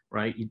clean,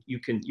 right? You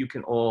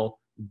can all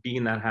be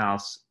in that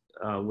house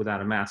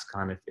without a mask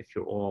on if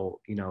you're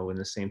all, in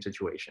the same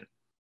situation.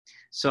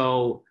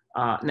 So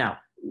now,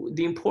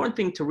 the important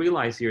thing to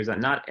realize here is that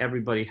not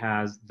everybody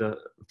has the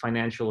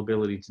financial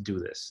ability to do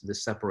this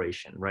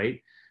separation,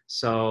 right?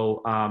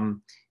 So,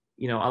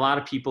 a lot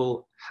of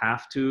people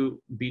have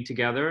to be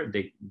together.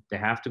 They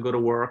have to go to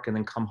work and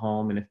then come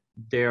home. And if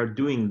they're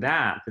doing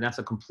that, then that's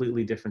a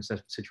completely different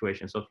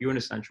situation. So if you're an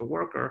essential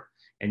worker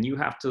and you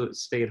have to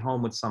stay at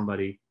home with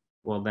somebody,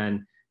 well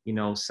then,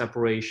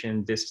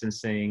 separation,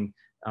 distancing,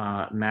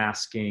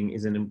 masking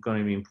is going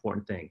to be an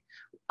important thing.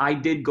 I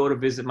did go to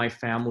visit my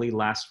family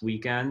last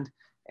weekend,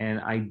 and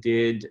I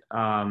did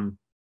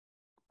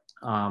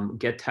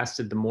get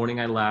tested the morning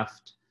I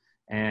left.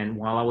 And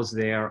while I was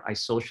there, I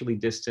socially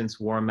distanced,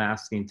 wore a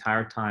mask the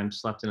entire time,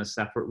 slept in a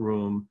separate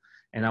room,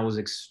 and I was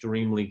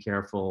extremely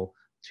careful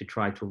to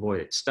try to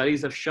avoid it.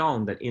 Studies have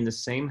shown that in the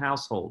same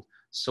household,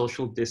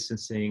 social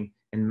distancing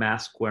and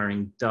mask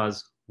wearing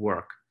does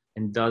work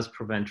and does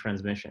prevent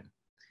transmission.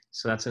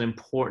 So that's an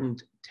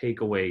important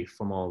takeaway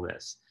from all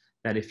this,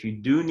 that if you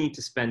do need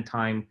to spend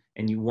time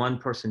and one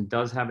person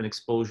does have an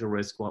exposure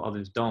risk while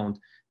others don't,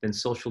 then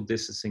social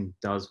distancing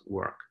does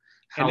work.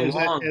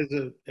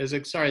 As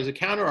a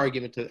counter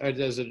argument to, or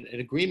as an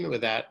agreement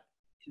with that,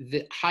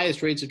 the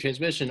highest rates of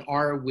transmission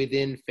are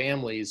within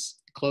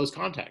families, close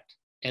contact,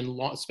 and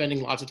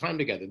spending lots of time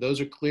together. Those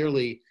are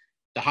clearly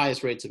the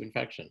highest rates of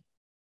infection.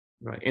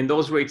 Right, and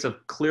those rates have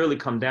clearly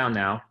come down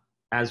now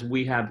as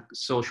we have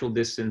social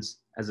distance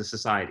as a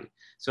society.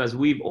 So as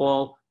we've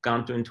all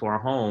gone into our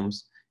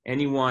homes,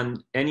 any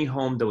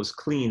home that was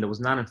clean, that was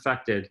not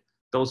infected,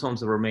 those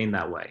homes have remained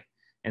that way.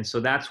 And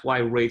so that's why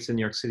rates in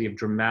New York City have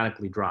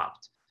dramatically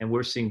dropped. And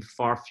we're seeing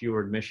far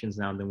fewer admissions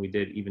now than we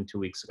did even 2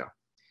 weeks ago.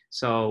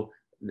 So,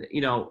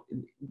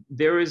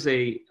 there's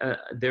a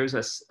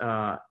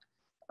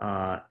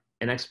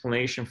an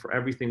explanation for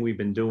everything we've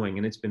been doing,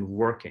 and it's been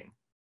working.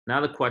 Now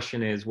the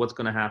question is, what's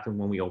going to happen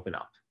when we open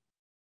up?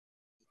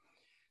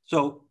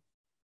 So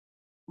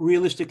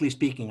realistically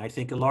speaking, I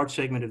think a large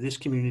segment of this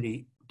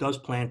community does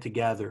plan to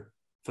gather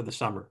for the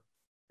summer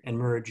and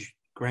merge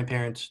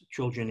grandparents,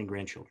 children, and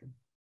grandchildren.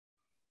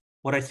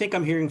 What I think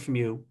I'm hearing from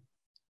you,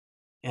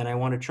 and I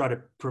want to try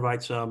to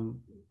provide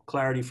some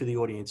clarity for the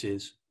audience,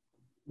 is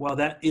while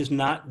that is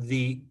not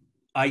the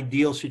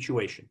ideal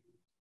situation,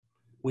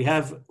 we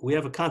have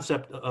a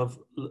concept of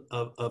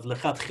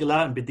lechat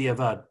chila and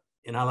b'diavad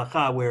in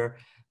halakha, where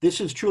this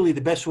is truly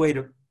the best way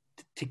to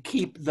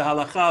keep the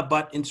halakha,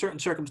 but in certain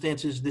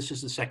circumstances, this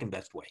is the second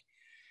best way.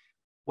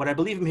 What I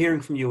believe I'm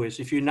hearing from you is,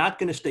 if you're not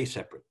going to stay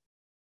separate,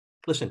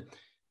 listen,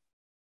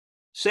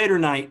 Seder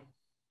night,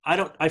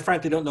 I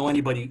frankly don't know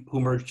anybody who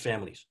merged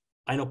families.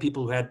 I know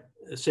people who had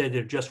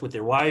Seder just with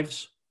their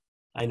wives.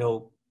 I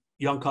know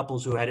young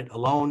couples who had it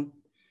alone,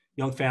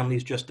 young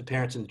families, just the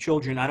parents and the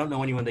children. I don't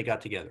know anyone they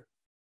got together.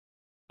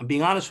 I'm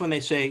being honest when they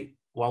say,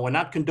 while we're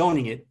not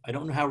condoning it, I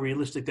don't know how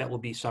realistic that will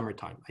be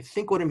summertime. I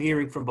think what I'm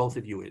hearing from both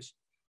of you is,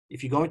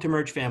 if you're going to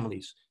merge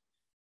families,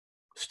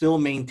 still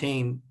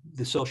maintain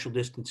the social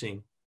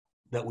distancing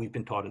that we've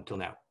been taught until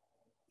now.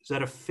 Is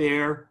that a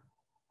fair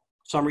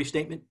summary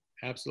statement?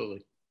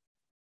 Absolutely.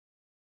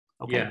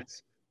 Okay.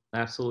 Yes,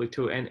 absolutely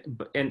too.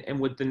 And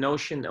with the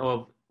notion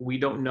of, we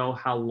don't know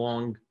how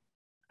long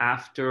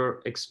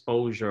after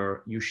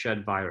exposure you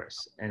shed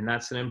virus. And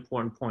that's an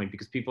important point,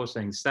 because people are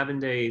saying 7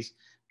 days,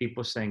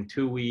 people are saying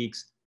 2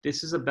 weeks.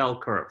 This is a bell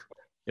curve.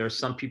 There are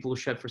some people who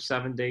shed for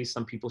 7 days,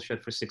 some people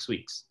shed for 6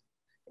 weeks.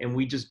 And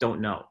we just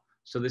don't know.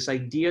 So this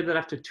idea that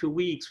after 2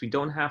 weeks, we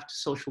don't have to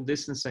social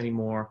distance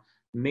anymore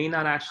may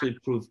not actually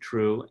prove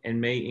true,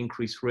 and may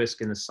increase risk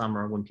in the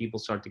summer when people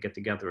start to get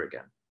together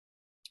again.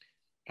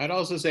 I'd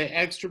also say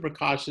extra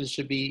precautions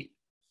should be,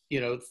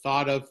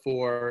 thought of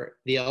for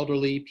the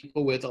elderly,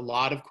 people with a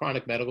lot of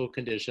chronic medical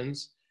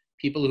conditions,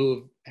 people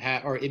who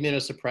are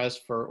immunosuppressed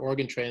for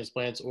organ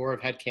transplants or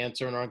have had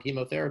cancer and are on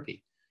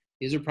chemotherapy.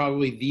 These are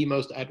probably the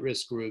most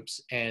at-risk groups.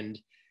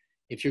 And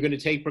if you're going to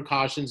take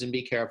precautions and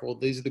be careful,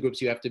 these are the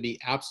groups you have to be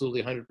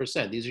absolutely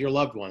 100%. These are your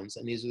loved ones,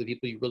 and these are the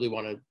people you really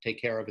want to take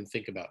care of and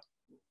think about.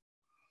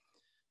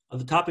 On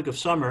the topic of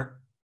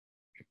summer,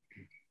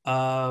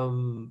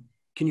 can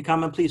you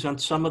comment, please, on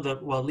some of the,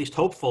 well, at least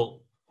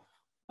hopeful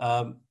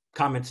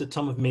comments that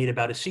some have made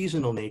about a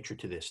seasonal nature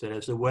to this, that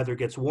as the weather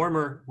gets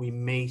warmer, we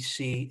may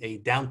see a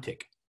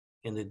downtick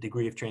in the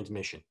degree of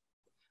transmission?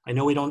 I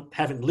know we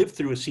haven't lived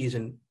through a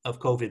season of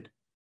COVID,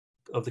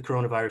 of the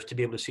coronavirus, to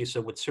be able to see so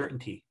with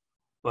certainty,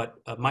 but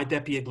might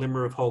that be a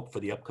glimmer of hope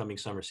for the upcoming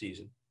summer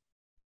season?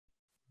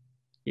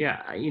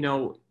 Yeah,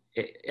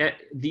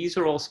 these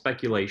are all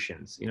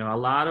speculations. A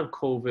lot of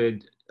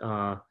COVID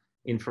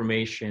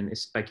information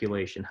is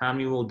speculation. How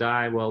many will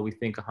die? Well, we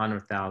think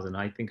 100,000.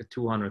 I think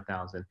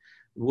 200,000.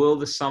 Will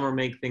the summer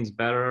make things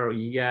better?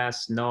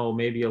 Yes, no,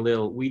 maybe a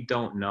little. We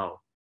don't know.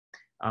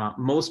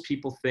 Most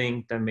people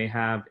think that may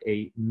have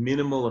a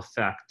minimal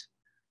effect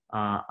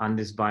on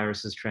this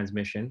virus's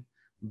transmission,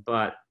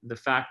 but the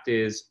fact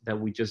is that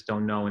we just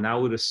don't know. And I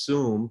would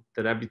assume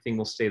that everything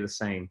will stay the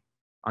same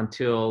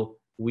until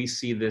we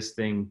see this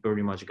thing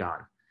pretty much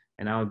gone.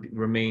 And I would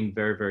remain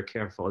very, very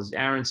careful. As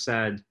Aaron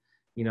said,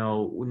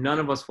 none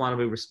of us want to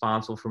be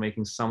responsible for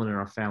making someone in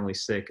our family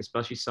sick,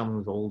 especially someone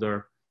who's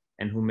older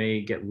and who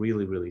may get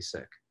really, really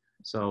sick.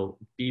 So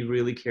be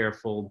really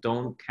careful.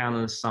 Don't count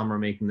on the summer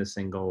making this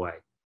thing go away.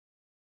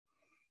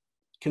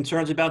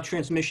 Concerns about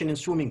transmission in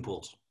swimming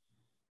pools?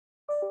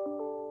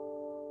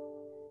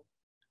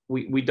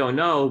 We don't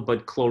know,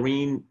 but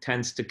chlorine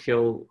tends to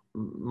kill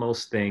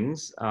most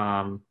things.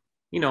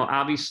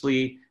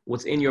 Obviously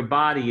what's in your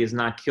body is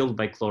not killed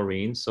by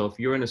chlorine. So if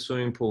you're in a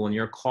swimming pool and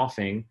you're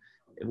coughing,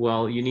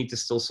 well, you need to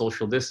still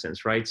social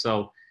distance, right?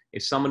 So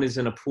if someone is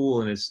in a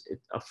pool and is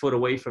a foot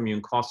away from you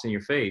and coughs in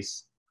your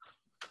face,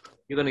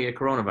 you're going to get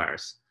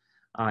coronavirus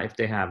if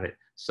they have it.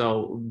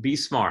 So be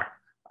smart,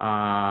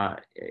 and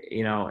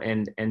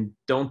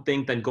don't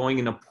think that going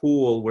in a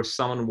pool where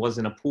someone was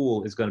in a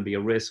pool is going to be a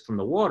risk from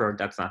the water.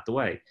 That's not the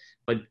way.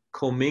 But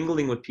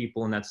commingling with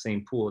people in that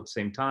same pool at the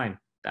same time,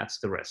 that's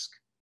the risk.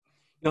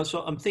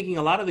 So I'm thinking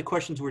a lot of the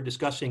questions we're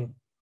discussing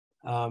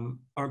are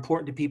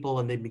important to people,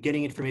 and they've been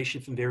getting information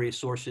from various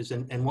sources.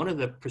 And one of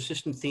the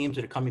persistent themes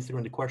that are coming through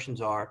in the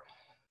questions are,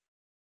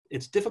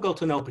 it's difficult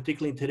to know,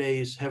 particularly in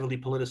today's heavily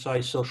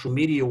politicized social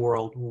media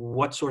world,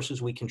 what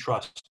sources we can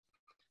trust.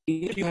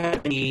 If you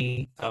have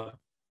any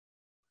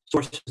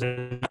sources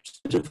that are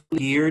specifically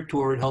geared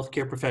toward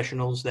healthcare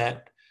professionals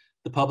that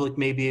the public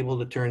may be able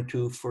to turn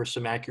to for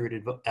some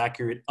accurate,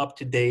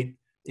 up-to-date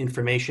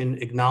information,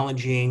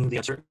 acknowledging the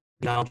uncertainty,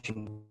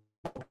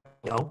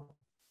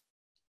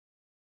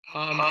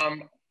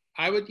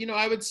 I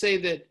would say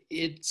that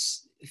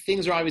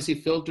things are obviously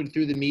filtered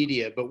through the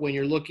media, but when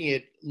you're looking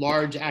at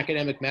large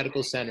academic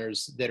medical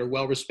centers that are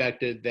well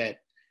respected, that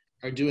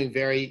are doing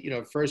very,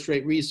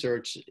 first-rate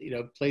research,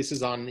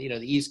 places on, the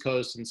East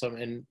Coast and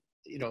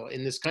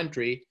in this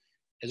country,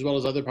 as well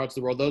as other parts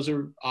of the world, those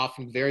are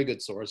often very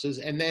good sources.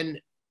 And then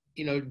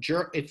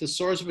if the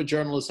source of a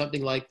journal is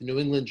something like the New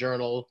England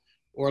Journal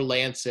or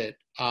Lancet,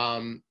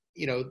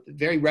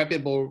 very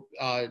reputable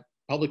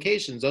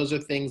publications, those are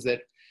things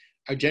that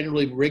are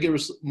generally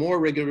more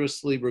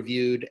rigorously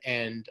reviewed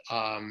and,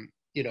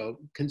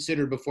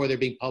 considered before they're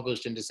being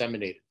published and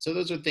disseminated. So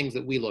those are things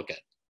that we look at.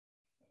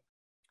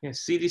 Yeah,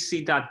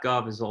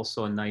 cdc.gov is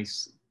also a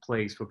nice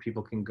place where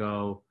people can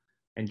go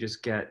and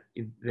just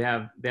they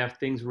have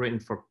things written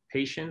for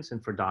patients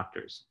and for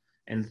doctors.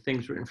 And the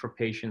things written for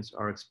patients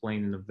are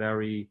explained in a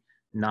very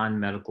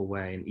non-medical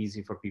way and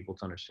easy for people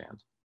to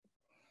understand.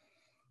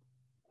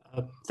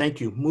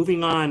 Thank you.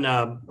 Moving on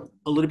a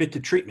little bit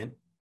to treatment.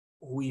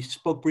 We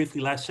spoke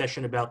briefly last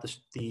session about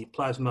the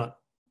plasma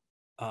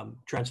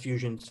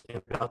transfusions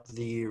and about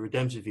the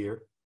remdesivir.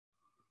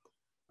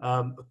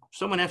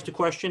 Someone asked a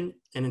question,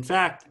 and in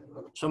fact,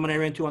 someone I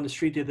ran into on the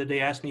street the other day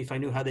asked me if I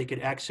knew how they could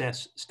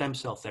access stem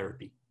cell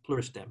therapy,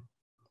 Pluristem.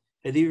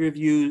 Have either of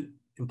you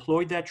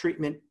employed that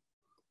treatment?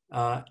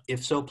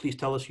 If so, please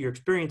tell us your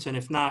experience, and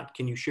if not,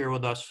 can you share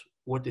with us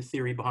what the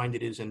theory behind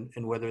it is and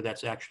whether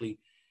that's actually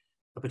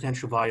a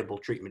potential viable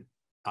treatment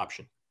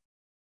option?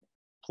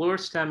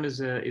 Pluristem is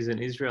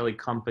an Israeli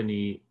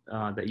company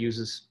that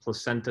uses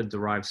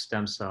placenta-derived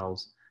stem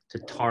cells to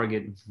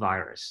target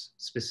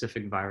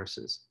specific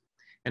viruses.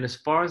 And as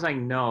far as I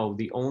know,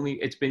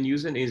 it's been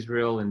used in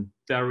Israel in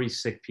very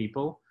sick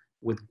people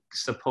with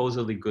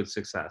supposedly good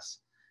success.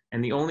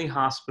 And the only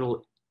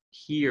hospital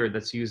here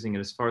that's using it,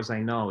 as far as I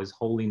know, is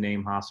Holy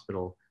Name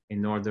Hospital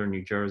in northern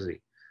New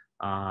Jersey.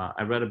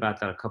 I read about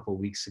that a couple of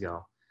weeks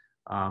ago.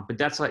 But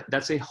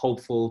that's a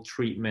hopeful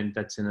treatment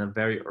that's in the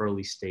very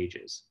early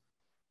stages.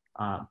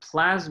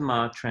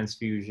 Plasma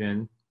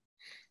transfusion,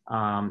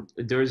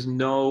 there's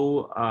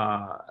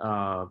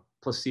no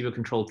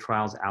placebo-controlled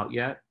trials out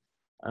yet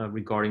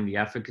regarding the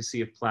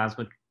efficacy of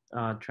plasma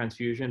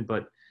transfusion,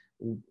 but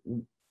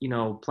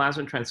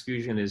plasma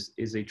transfusion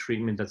is a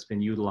treatment that's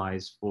been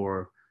utilized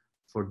for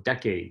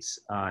decades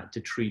to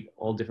treat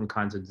all different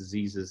kinds of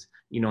diseases.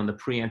 In the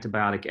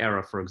pre-antibiotic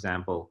era, for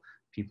example,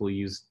 people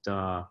used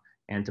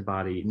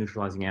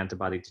neutralizing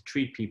antibody to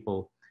treat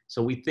people.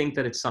 So we think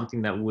that it's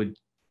something that would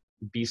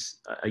be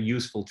a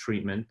useful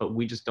treatment, but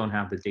we just don't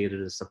have the data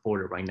to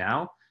support it right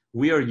now.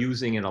 We are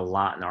using it a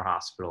lot in our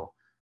hospital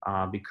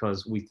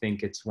because we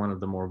think it's one of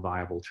the more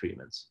viable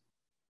treatments.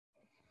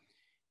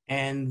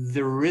 And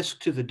the risk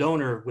to the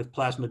donor with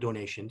plasma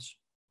donations?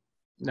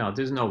 No,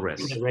 there's no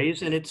risk.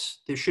 Raised, and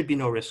there should be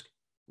no risk.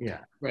 Yeah.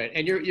 Right,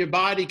 and your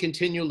body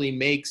continually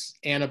makes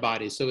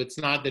antibodies, so it's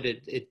not that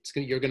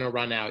you're going to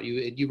run out.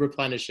 You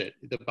replenish it.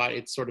 The body,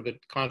 it's sort of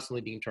constantly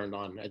being turned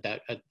on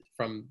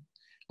from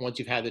once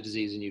you've had the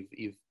disease and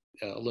you've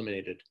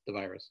eliminated the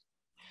virus.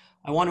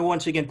 I want to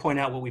once again point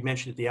out what we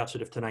mentioned at the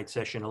outset of tonight's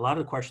session. A lot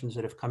of the questions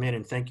that have come in,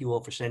 and thank you all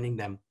for sending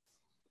them.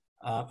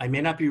 I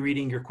may not be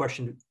reading your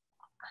question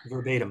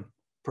verbatim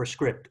per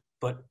script,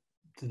 but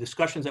the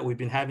discussions that we've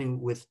been having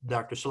with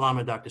Dr. Salam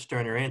and Dr.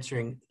 Stern are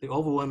answering the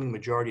overwhelming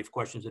majority of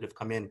questions that have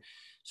come in.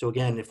 So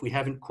again, if we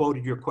haven't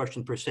quoted your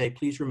question per se,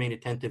 please remain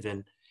attentive,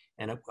 and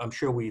I'm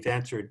sure we've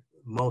answered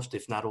most,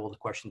 if not all, the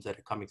questions that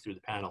are coming through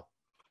the panel.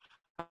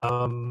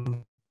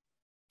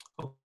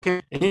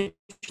 Okay,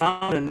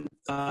 and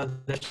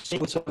that's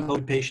same with some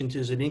COVID patients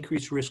is an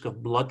increased risk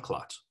of blood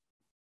clots.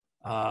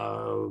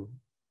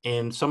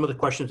 And some of the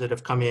questions that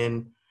have come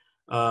in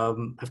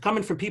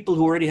from people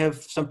who already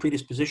have some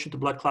predisposition to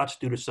blood clots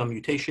due to some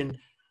mutation.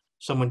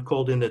 Someone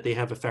called in that they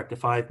have a factor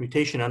V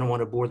mutation. I don't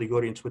want to bore the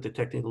audience with the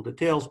technical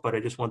details, but I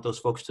just want those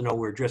folks to know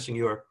we're addressing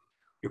your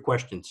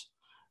questions.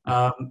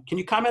 Can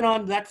you comment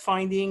on that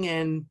finding?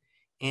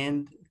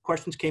 And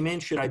questions came in: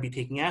 should I be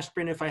taking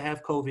aspirin if I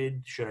have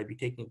COVID? Should I be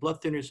taking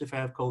blood thinners if I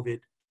have COVID?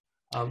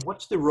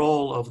 What's the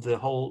role of the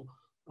whole,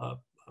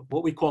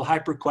 what we call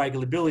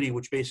hypercoagulability,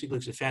 which basically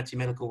is a fancy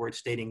medical word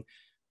stating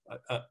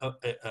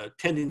a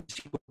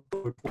tendency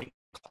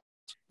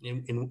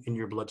in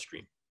your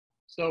bloodstream?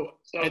 So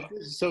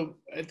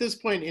at this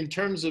point, in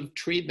terms of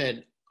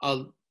treatment,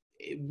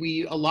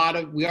 we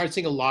are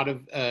seeing a lot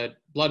of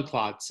blood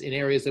clots in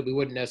areas that we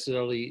wouldn't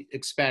necessarily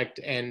expect,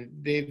 and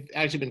they've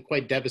actually been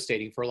quite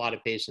devastating for a lot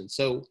of patients.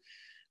 So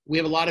we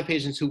have a lot of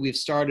patients who we've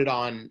started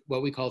on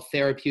what we call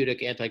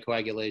therapeutic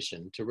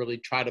anticoagulation to really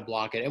try to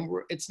block it, and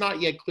it's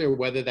not yet clear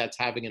whether that's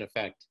having an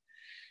effect.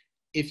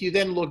 If you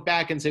then look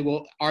back and say,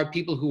 well, are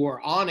people who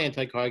are on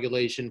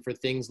anticoagulation for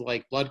things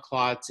like blood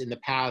clots in the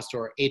past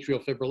or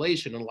atrial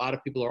fibrillation, and a lot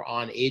of people are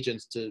on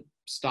agents to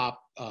stop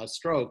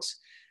strokes,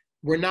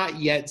 we're not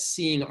yet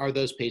seeing, are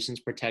those patients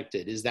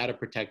protected? Is that a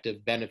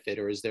protective benefit,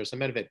 or is there some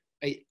benefit?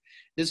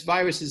 This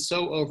virus is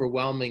so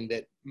overwhelming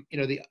that,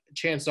 the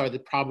chances are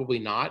that probably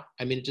not.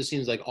 I mean, it just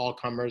seems like all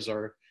comers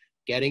are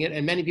getting it,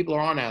 and many people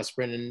are on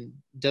aspirin, and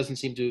it doesn't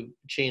seem to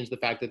change the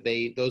fact that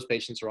those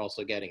patients are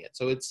also getting it.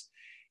 So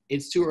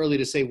it's too early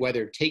to say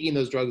whether taking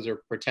those drugs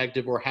are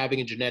protective or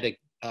having a genetic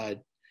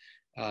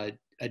a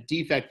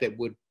defect that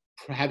would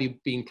have you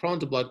being prone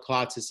to blood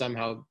clots is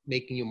somehow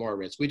making you more at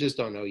risk. We just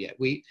don't know yet.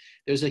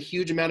 There's a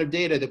huge amount of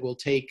data that will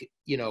take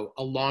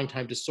a long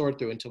time to sort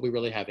through until we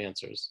really have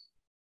answers.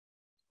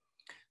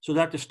 So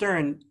Dr.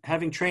 Stern,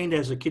 having trained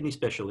as a kidney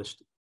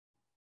specialist,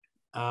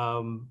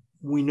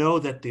 we know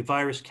that the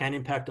virus can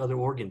impact other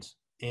organs.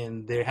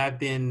 And there have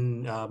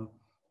been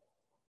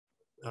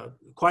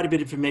quite a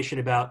bit of information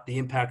about the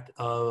impact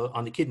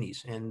on the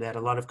kidneys, and that a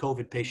lot of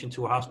COVID patients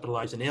who are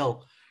hospitalized and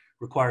ill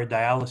require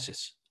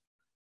dialysis.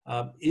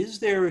 Is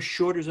there a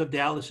shortage of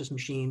dialysis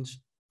machines?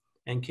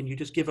 And can you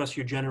just give us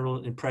your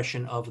general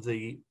impression of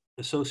the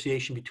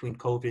association between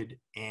COVID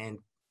and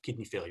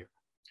kidney failure?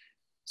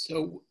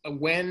 So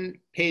when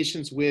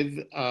patients with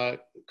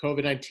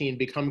COVID-19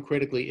 become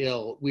critically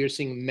ill, we are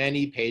seeing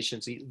many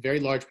patients, a very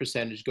large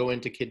percentage, go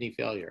into kidney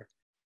failure.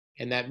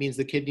 And that means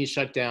the kidneys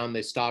shut down,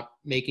 they stop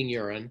making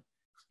urine,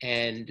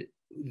 and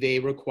they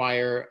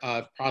require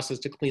a process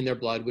to clean their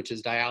blood, which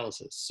is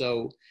dialysis.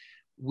 So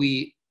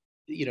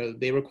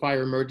they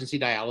require emergency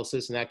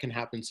dialysis, and that can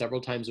happen several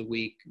times a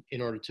week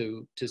in order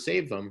to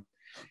save them.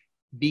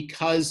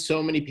 Because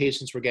so many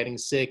patients were getting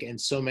sick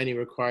and so many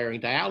requiring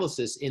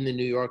dialysis in the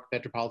New York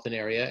metropolitan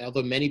area,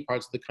 although many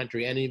parts of the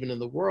country and even in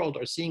the world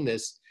are seeing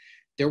this,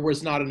 there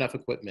was not enough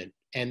equipment.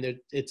 And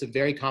it's a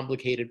very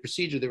complicated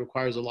procedure that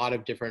requires a lot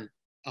of different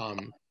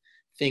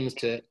things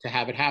to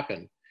have it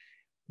happen.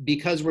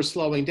 Because we're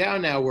slowing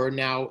down now, we're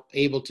now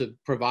able to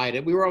provide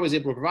it. We were always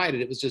able to provide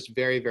it. It was just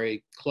very,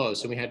 very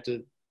close. And we had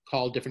to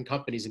call different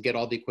companies and get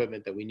all the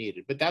equipment that we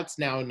needed. But that's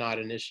now not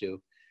an issue.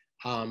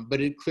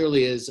 But it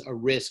clearly is a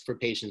risk for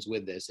patients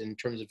with this in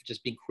terms of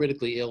just being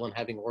critically ill and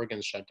having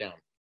organs shut down.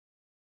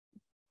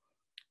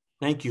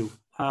 Thank you.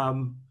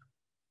 Along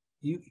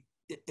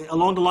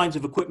the lines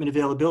of equipment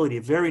availability,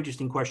 a very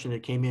interesting question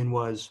that came in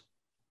was,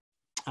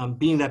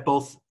 being that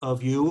both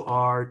of you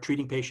are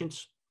treating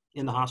patients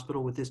in the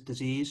hospital with this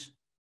disease,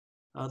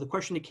 the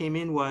question that came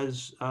in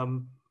was,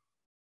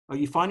 are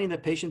you finding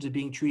that patients are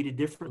being treated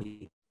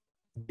differently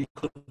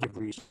because of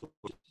resources?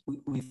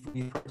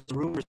 We've heard some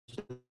rumors.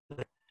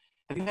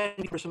 Have you had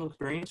any personal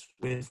experience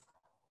with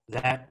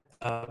that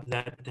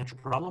potential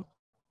problem?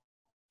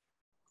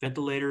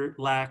 Ventilator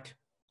lack,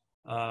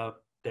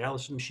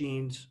 dialysis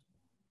machines,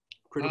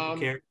 critical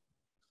care?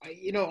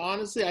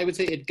 Honestly, I would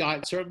say it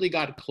certainly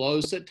got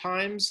close at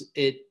times.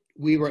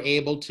 We were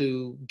able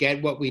to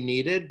get what we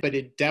needed, but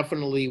it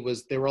definitely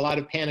there were a lot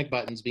of panic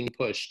buttons being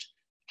pushed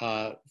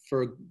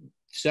for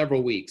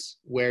several weeks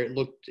where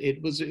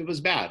it was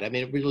bad. I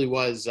mean, it really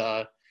was,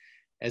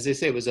 as they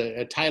say, it was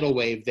a tidal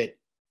wave that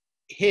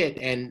hit.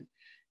 And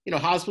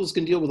hospitals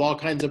can deal with all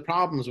kinds of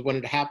problems, but when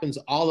it happens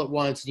all at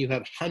once and you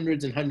have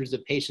hundreds and hundreds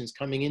of patients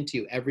coming into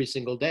you every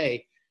single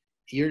day,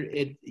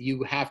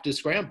 you have to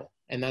scramble.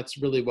 And that's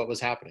really what was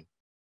happening.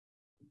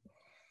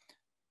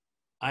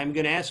 I'm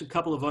going to ask a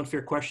couple of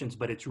unfair questions,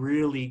 but it's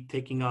really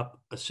taking up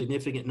a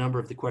significant number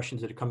of the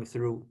questions that are coming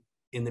through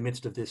in the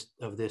midst of this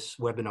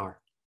webinar.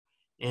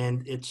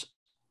 And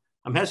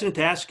I'm hesitant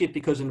to ask it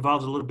because it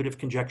involves a little bit of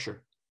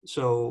conjecture.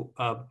 So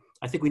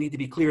I think we need to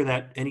be clear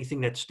that anything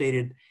that's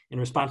stated in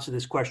response to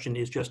this question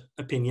is just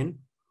opinion.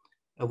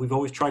 We've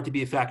always tried to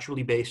be a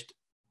factually based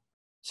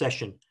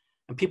session.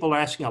 And people are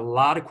asking a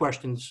lot of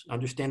questions,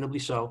 understandably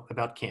so,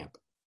 about camp.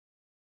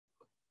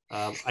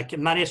 I'm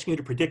not asking you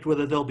to predict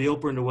whether they'll be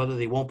open or whether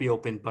they won't be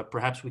open, but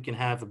perhaps we can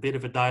have a bit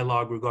of a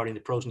dialogue regarding the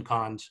pros and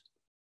cons,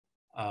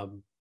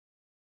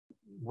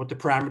 what the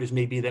parameters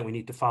may be that we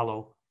need to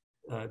follow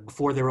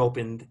before they're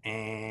opened,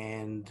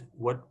 and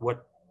what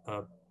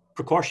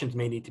precautions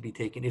may need to be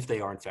taken if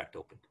they are in fact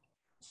opened.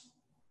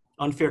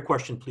 Unfair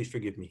question, please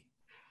forgive me.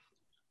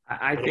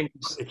 I think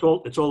it's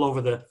all over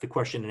the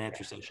question and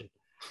answer session.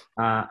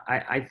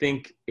 I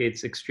think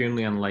it's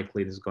extremely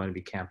unlikely there's going to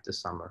be camp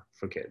this summer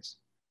for kids.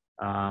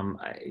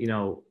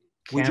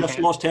 We just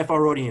lost half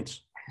our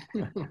audience.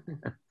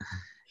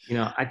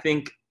 I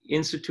think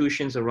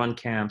institutions that run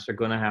camps are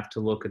going to have to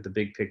look at the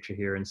big picture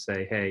here and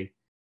say, hey,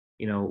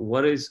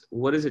 what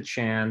is a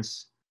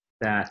chance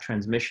that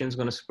transmission is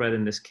going to spread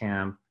in this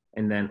camp,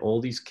 and then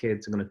all these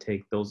kids are going to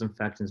take those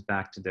infections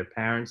back to their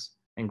parents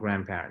and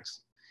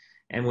grandparents.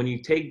 And when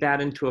you take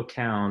that into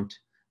account,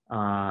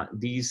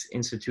 these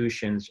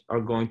institutions are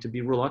going to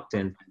be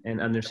reluctant, and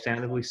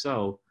understandably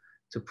so,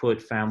 to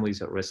put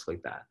families at risk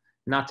like that.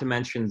 Not to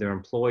mention their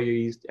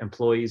employees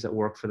that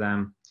work for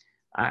them.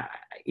 I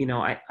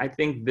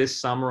think this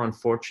summer,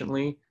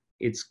 unfortunately,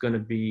 it's going to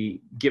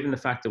be, given the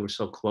fact that we're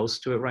so close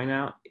to it right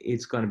now,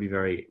 it's going to be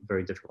very,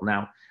 very difficult.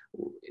 Now,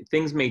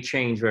 things may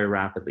change very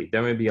rapidly.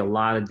 There may be a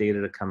lot of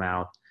data to come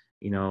out,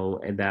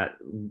 and that,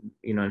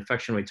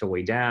 infection rates are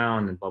way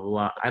down and blah, blah,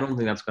 blah. I don't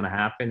think that's going to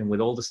happen. And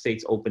with all the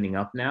states opening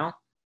up now,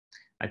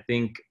 I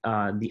think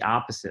the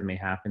opposite may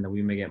happen, that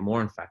we may get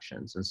more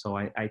infections. And so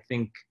I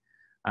think,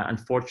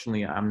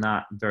 unfortunately, I'm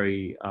not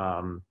very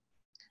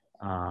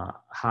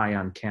high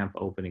on camp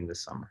opening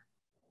this summer.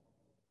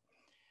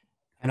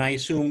 And I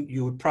assume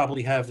you would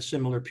probably have a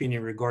similar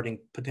opinion regarding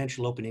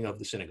potential opening of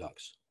the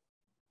synagogues.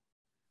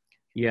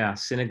 Yeah,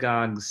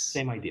 synagogues.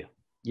 Same idea.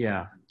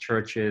 Yeah,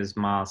 churches,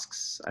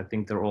 mosques, I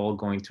think they're all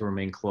going to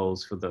remain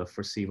closed for the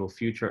foreseeable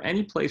future.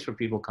 Any place where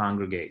people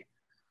congregate.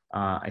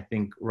 I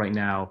think right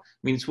now,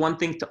 it's one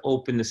thing to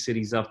open the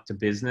cities up to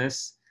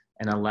business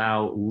and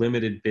allow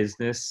limited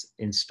business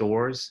in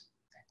stores,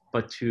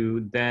 but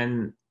to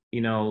then,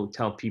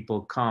 tell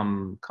people,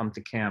 come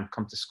to camp,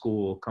 come to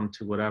school, come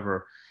to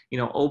whatever.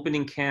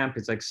 Opening camp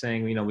is like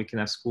saying, we can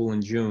have school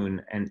in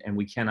June, and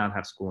we cannot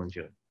have school in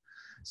June.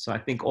 So I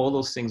think all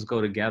those things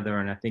go together.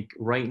 And I think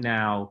right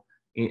now,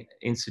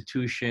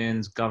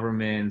 institutions,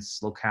 governments,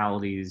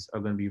 localities are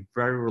going to be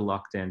very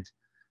reluctant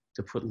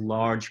to put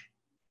large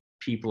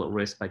people at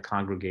risk by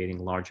congregating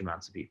large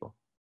amounts of people.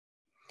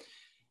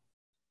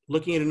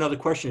 Looking at another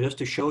question, just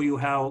to show you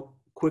how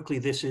quickly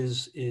this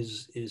is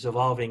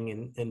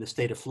evolving in the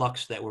state of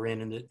flux that we're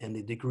in, and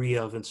the degree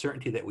of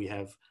uncertainty that we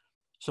have.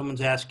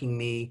 Someone's asking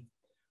me,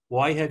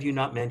 why have you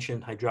not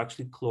mentioned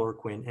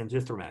hydroxychloroquine and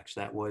Zithromax?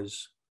 That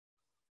was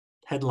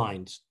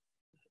headlines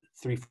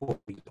 3-4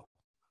 weeks ago.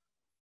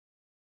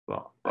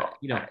 Well,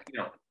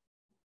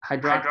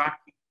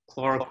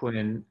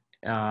 hydroxychloroquine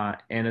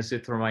and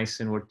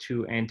azithromycin were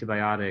two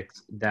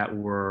antibiotics that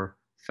were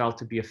felt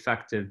to be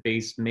effective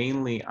based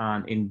mainly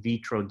on in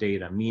vitro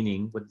data.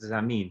 Meaning, what does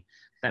that mean?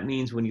 That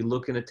means when you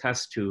look in a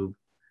test tube,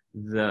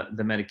 the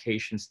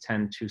medications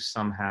tend to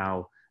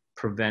somehow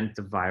prevent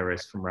the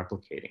virus from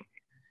replicating.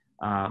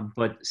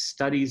 But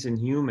studies in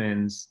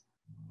humans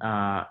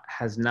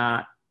has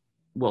not,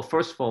 well,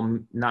 first of all,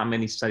 not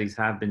many studies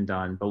have been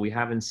done, but we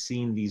haven't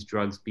seen these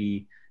drugs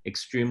be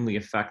extremely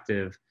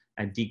effective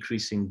at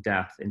decreasing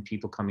death in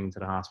people coming into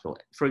the hospital.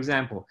 For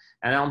example,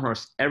 at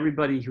Elmhurst,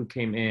 everybody who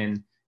came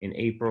in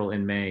April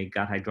and May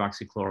got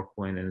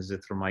hydroxychloroquine and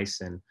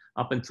azithromycin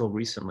up until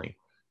recently.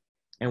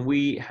 And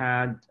we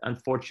had,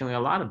 unfortunately, a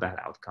lot of bad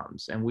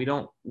outcomes. And we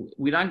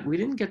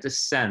didn't get the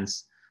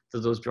sense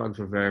that those drugs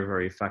were very,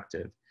 very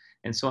effective.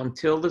 And so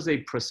until there's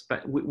a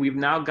we've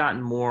now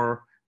gotten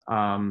more,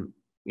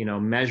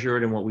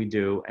 measured in what we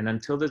do. And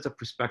until there's a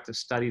prospective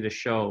study to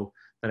show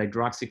that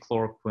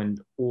hydroxychloroquine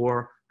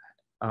or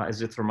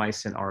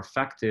azithromycin are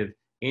effective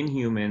in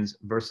humans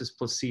versus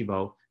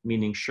placebo,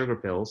 meaning sugar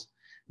pills,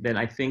 then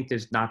I think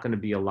there's not going to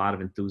be a lot of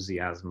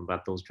enthusiasm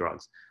about those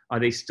drugs. Are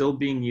they still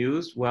being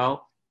used?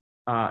 Well,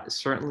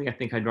 certainly I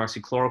think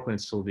hydroxychloroquine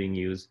is still being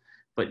used,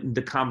 but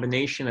the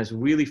combination has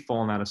really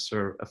fallen out of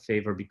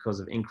favor because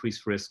of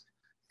increased risk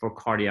for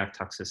cardiac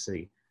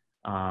toxicity.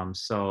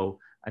 So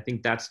I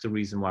think that's the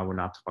reason why we're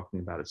not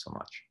talking about it so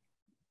much.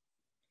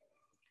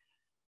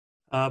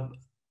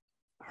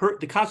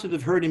 The concept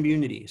of herd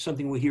immunity is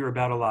something we hear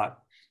about a lot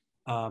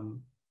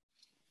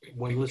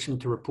when listening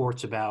to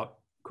reports about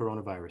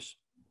coronavirus.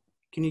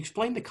 Can you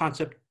explain the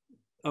concept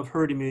of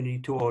herd immunity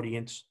to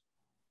audience,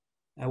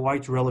 and why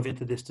it's relevant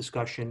to this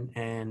discussion,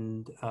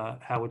 and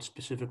how it's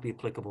specifically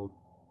applicable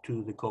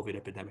to the COVID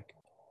epidemic?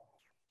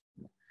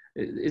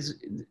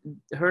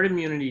 Herd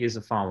immunity is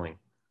the following.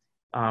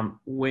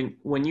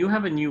 When you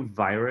have a new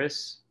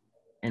virus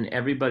and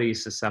everybody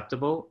is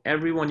susceptible,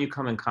 everyone you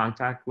come in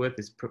contact with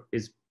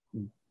is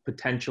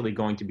potentially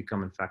going to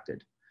become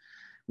infected.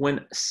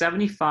 When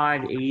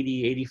 75,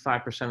 80,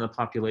 85% of the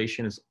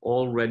population has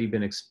already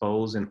been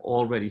exposed and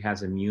already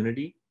has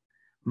immunity,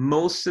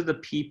 most of the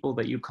people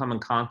that you come in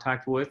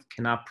contact with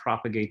cannot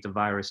propagate the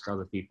virus to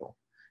other people.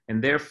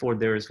 And therefore,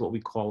 there is what we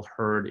call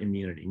herd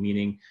immunity,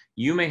 meaning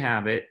you may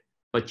have it,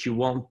 but you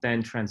won't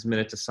then transmit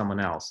it to someone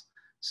else.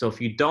 So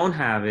if you don't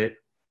have it,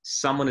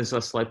 someone is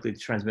less likely to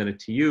transmit it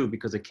to you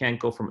because it can't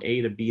go from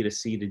A to B to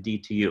C to D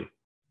to you,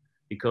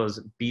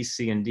 because B,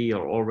 C, and D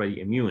are already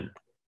immune.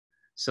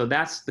 So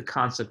that's the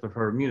concept of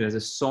herd immunity.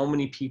 There's so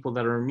many people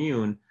that are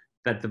immune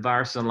that the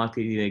virus is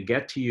unlikely to either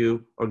get to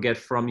you or get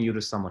from you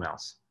to someone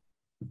else.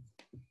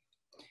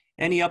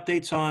 Any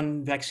updates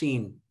on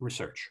vaccine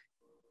research?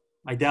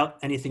 I doubt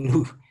anything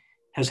new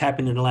has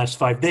happened in the last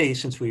 5 days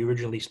since we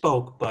originally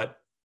spoke, but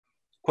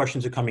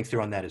questions are coming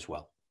through on that as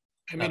well.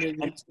 I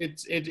mean,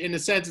 it's in a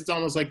sense, it's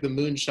almost like the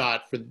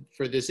moonshot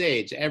for this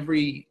age.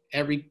 Every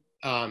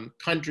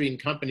country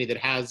and company that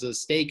has a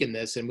stake in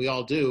this, and we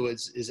all do,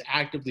 is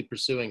actively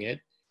pursuing it.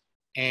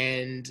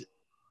 And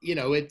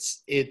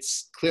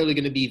it's clearly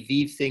going to be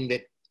the thing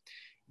that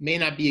may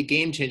not be a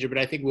game changer, but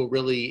I think will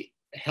really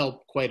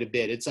help quite a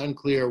bit. It's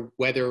unclear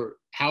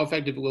how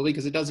effective it will be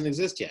because it doesn't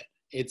exist yet.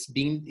 It's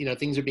being,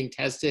 things are being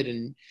tested,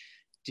 and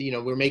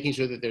we're making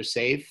sure that they're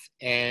safe.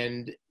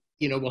 And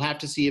we'll have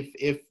to see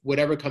if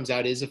whatever comes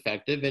out is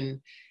effective. And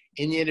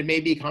in the end, it may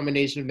be a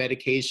combination of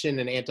medication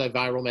and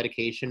antiviral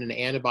medication and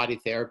antibody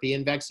therapy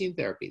and vaccine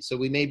therapy. So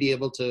we may be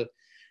able to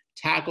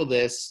tackle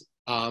this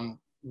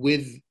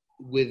with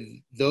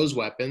those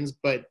weapons,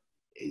 but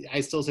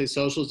I still say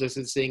social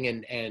distancing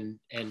and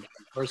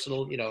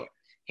personal,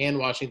 hand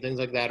washing, things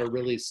like that are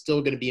really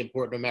still going to be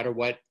important no matter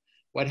what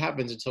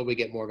happens until we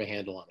get more of a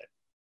handle on it.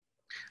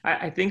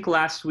 I think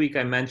last week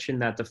I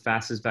mentioned that the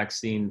fastest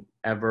vaccine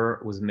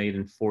ever was made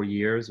in 4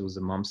 years. It was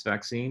a mumps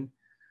vaccine.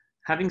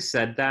 Having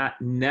said that,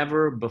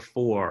 never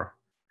before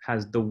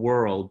has the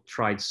world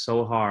tried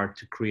so hard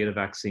to create a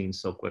vaccine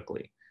so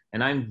quickly.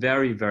 And I'm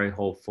very, very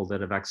hopeful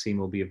that a vaccine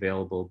will be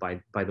available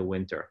by the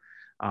winter.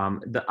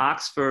 The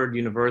Oxford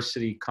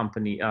University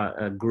company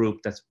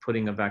group that's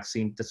putting a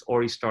vaccine that's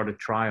already started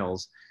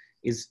trials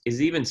is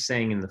even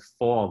saying in the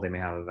fall they may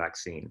have a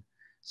vaccine.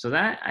 So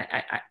that,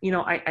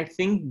 I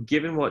think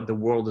given what the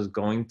world is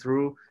going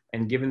through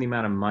and given the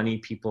amount of money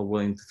people are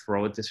willing to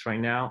throw at this right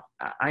now,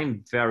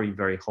 I'm very,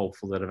 very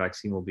hopeful that a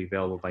vaccine will be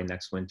available by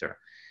next winter.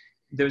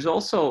 There's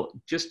also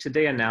just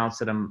today announced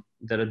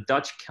that a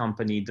Dutch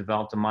company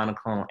developed a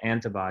monoclonal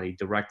antibody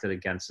directed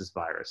against this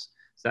virus.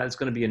 So that's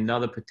going to be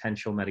another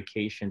potential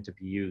medication to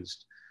be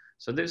used.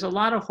 So there's a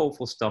lot of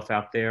hopeful stuff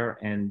out there.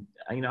 And,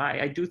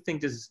 I do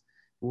think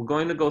we're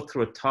going to go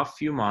through a tough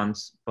few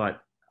months,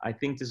 but I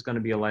think there's going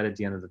to be a light at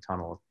the end of the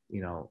tunnel,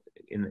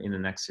 in the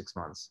next 6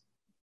 months.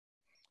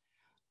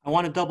 I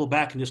want to double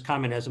back and just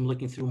comment as I'm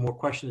looking through more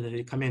questions that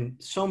have come in.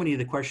 So many of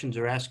the questions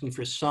are asking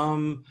for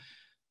some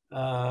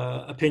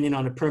opinion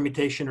on a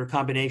permutation or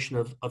combination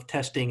of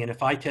testing, and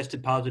if I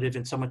tested positive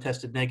and someone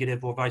tested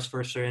negative, or vice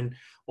versa, and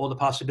all the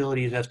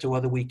possibilities as to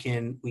whether we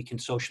can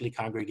socially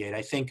congregate.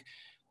 I think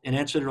in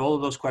answer to all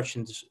of those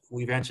questions,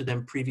 we've answered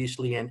them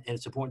previously, and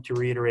it's important to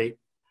reiterate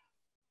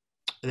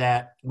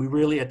that we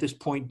really at this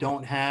point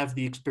don't have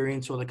the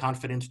experience or the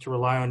confidence to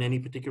rely on any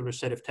particular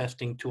set of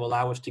testing to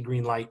allow us to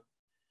green light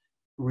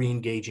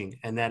re-engaging,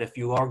 and that if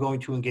you are going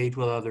to engage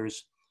with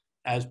others,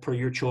 as per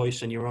your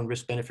choice and your own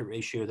risk-benefit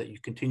ratio, that you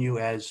continue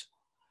as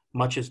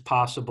much as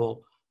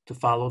possible to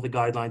follow the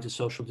guidelines, the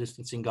social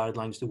distancing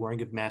guidelines, the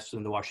wearing of masks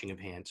and the washing of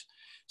hands.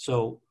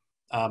 So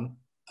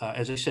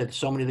as I said,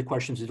 so many of the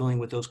questions are dealing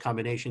with those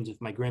combinations.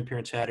 If my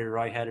grandparents had it or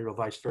I had it or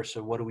vice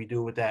versa, what do we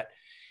do with that?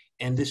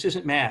 And this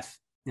isn't math.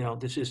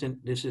 These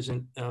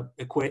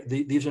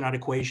are not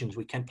equations.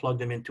 We can't plug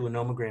them into a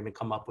nomogram and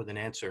come up with an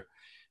answer.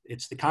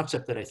 It's the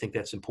concept that I think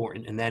that's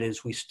important. And that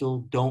is we still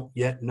don't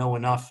yet know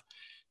enough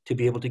to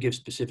be able to give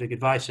specific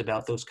advice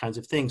about those kinds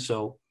of things.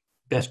 So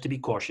best to be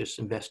cautious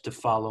and best to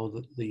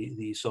follow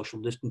the social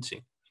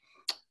distancing.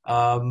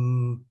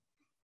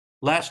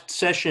 Last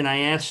session, I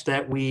asked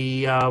that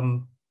we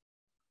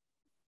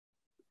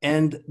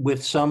end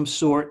with some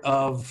sort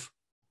of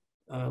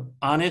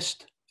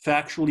honest,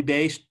 factually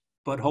based,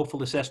 but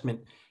hopeful assessment.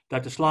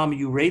 Dr. Salama,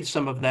 you raised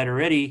some of that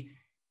already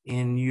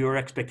in your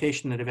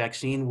expectation that a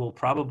vaccine will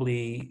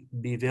probably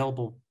be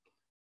available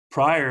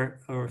prior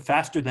or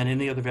faster than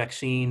any other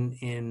vaccine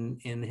in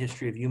the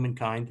history of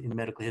humankind, in the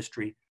medical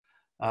history.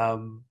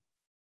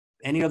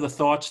 Any other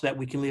thoughts that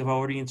we can leave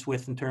our audience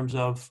with in terms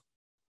of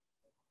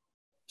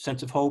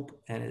sense of hope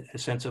and a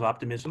sense of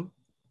optimism?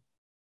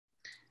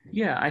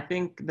 Yeah, I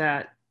think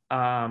that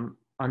on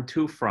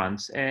two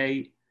fronts.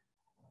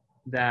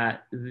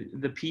 That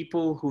the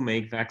people who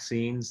make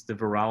vaccines, the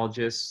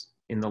virologists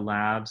in the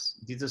labs,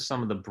 these are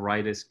some of the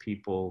brightest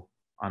people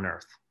on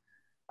earth.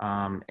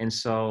 And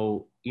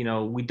so,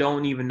 we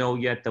don't even know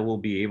yet that we'll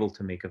be able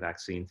to make a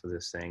vaccine for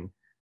this thing,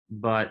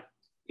 but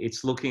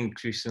it's looking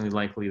increasingly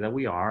likely that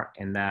we are,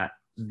 and that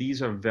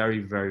these are very,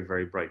 very,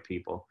 very bright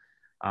people.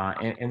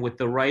 And with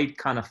the right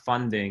kind of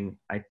funding,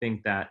 I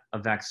think that a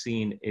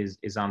vaccine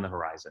is on the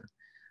horizon.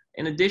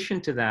 In addition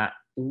to that,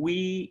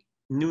 we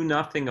knew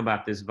nothing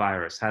about this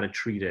virus, how to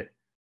treat it,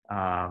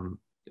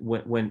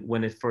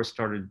 when it first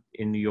started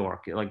in New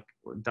York. Like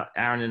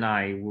Aaron and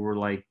I, we were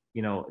like,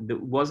 there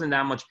wasn't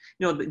that much,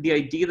 the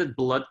idea that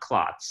blood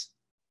clots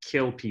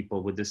kill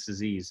people with this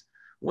disease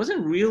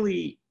wasn't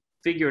really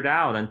figured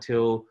out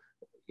until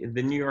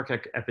the New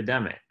York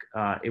epidemic.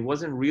 It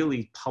wasn't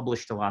really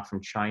published a lot from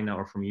China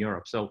or from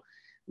Europe. So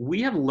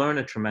we have learned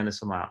a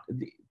tremendous amount.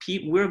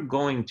 We're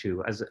going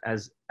to,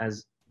 as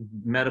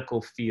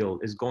medical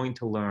field, is going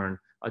to learn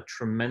a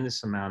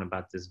tremendous amount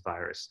about this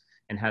virus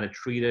and how to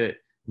treat it.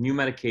 New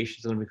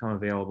medications are going to become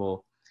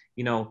available.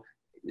 The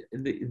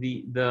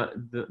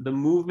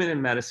movement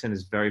in medicine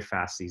is very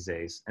fast these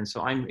days. And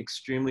so I'm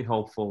extremely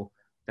hopeful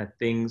that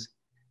things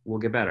will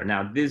get better.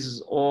 Now, this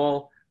is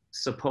all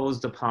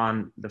supposed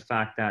upon the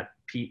fact that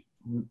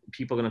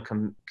people are going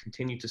to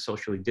continue to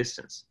socially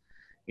distance.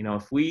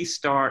 If we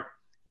start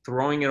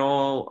throwing it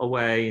all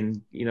away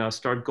and,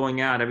 start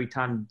going out every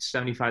time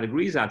 75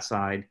 degrees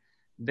outside,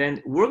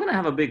 then we're going to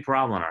have a big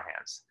problem on our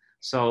hands.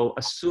 So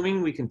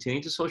assuming we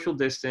continue to social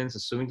distance,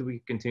 assuming that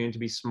we continue to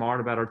be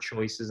smart about our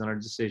choices and our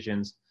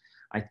decisions,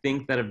 I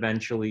think that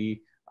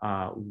eventually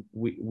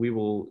we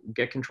will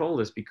get control of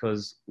this,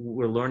 because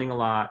we're learning a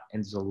lot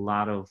and there's a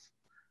lot of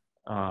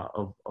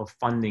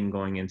funding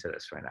going into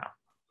this right now.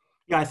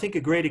 Yeah, I think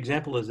a great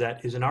example is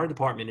in our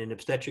department in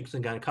obstetrics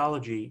and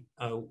gynecology.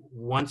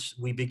 Once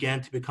we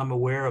began to become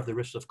aware of the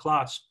risks of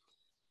clots,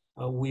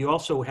 we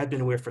also had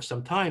been aware for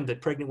some time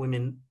that pregnant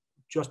women,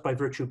 just by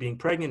virtue of being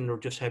pregnant or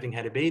just having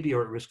had a baby,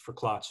 are at risk for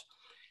clots.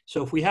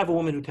 So if we have a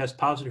woman who tests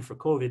positive for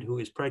COVID, who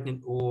is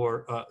pregnant,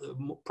 or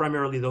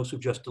primarily those who've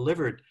just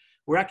delivered,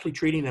 we're actually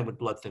treating them with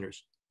blood thinners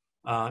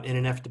in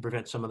an effort to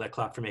prevent some of that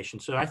clot formation.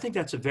 So I think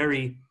that's a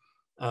very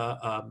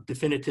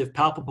definitive,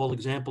 palpable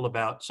example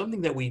about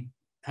something that we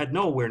had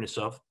no awareness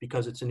of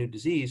because it's a new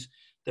disease,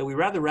 that we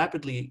rather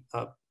rapidly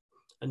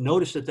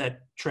noticed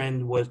that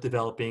trend was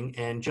developing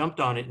and jumped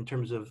on it in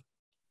terms of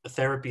a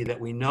therapy that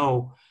we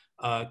know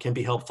can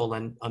be helpful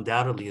and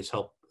undoubtedly has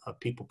helped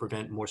people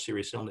prevent more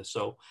serious illness.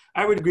 So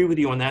I would agree with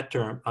you on that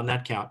count.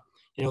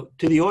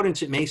 To the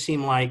audience, it may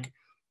seem like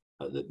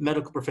the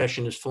medical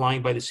profession is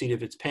flying by the seat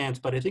of its pants,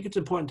 but I think it's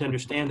important to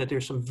understand that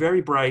there's some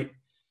very bright,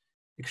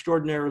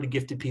 extraordinarily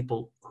gifted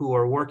people who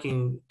are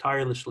working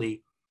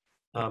tirelessly,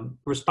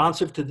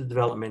 responsive to the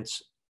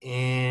developments,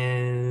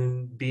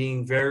 and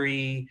being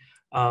very,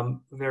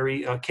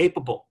 very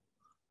capable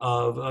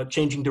of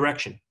changing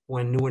direction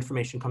when new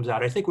information comes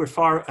out. I think we're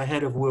far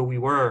ahead of where we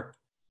were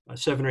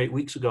 7 or 8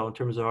 weeks ago in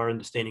terms of our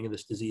understanding of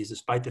this disease,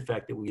 despite the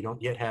fact that we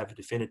don't yet have a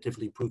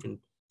definitively proven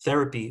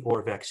therapy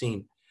or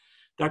vaccine.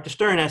 Dr.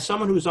 Stern, as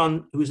someone who's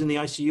in the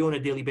ICU on a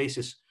daily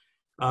basis,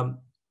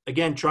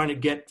 again, trying to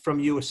get from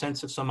you a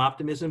sense of some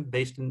optimism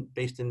based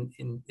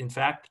in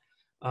fact,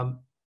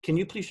 can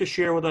you please just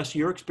share with us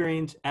your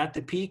experience at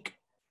the peak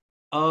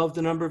of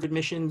the number of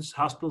admissions,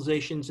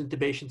 hospitalizations,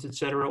 intubations, et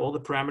cetera, all the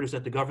parameters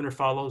that the governor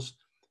follows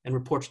and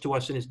reports to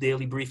us in his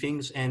daily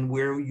briefings, and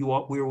where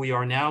we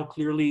are now?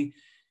 Clearly,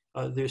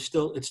 it's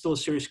still a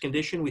serious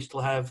condition. We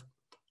still have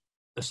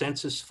a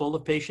census full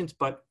of patients,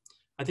 but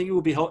I think it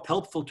will be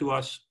helpful to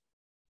us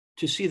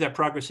to see that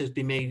progress has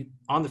been made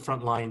on the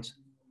front lines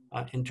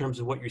in terms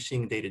of what you're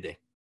seeing day to day.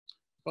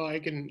 Well, I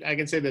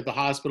can say that the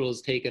hospital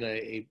has taken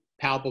a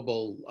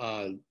palpable,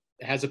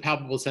 has a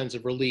palpable sense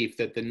of relief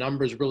that the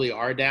numbers really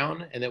are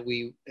down, and that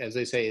we, as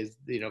I say,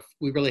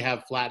 we really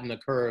have flattened the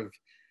curve.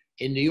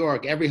 In New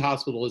York, every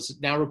hospital is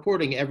now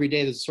reporting every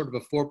day there's sort of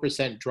a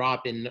 4%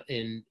 drop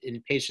in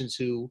patients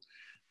who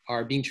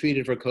are being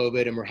treated for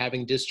COVID, and we're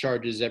having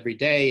discharges every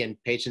day,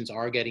 and patients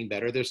are getting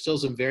better. There's still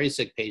some very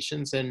sick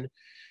patients, and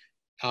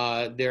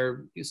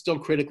they're still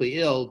critically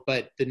ill,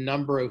 but the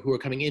number who are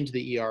coming into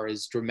the ER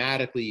is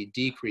dramatically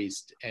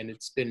decreased, and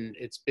it's been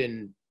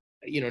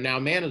now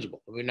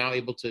manageable. We're now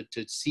able to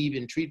see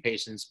and treat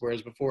patients,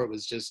 whereas before it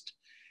was just,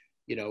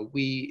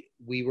 we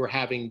were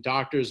having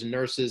doctors and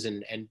nurses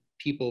and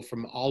people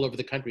from all over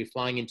the country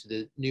flying into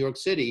the New York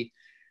City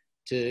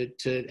to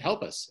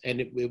help us,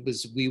 and we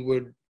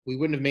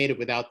wouldn't have made it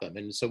without them.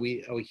 And so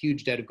we owe a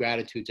huge debt of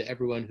gratitude to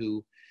everyone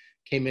who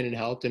came in and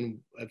helped. And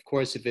of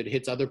course, if it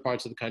hits other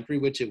parts of the country,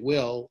 which it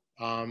will,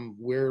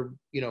 we're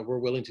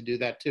willing to do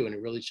that too. And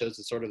it really shows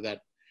the sort of that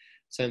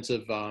sense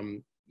of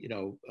the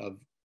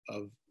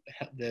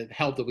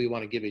help that we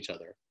want to give each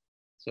other.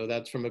 So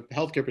that's, from a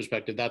healthcare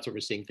perspective, that's what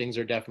we're seeing. Things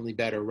are definitely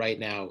better right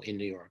now in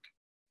New York.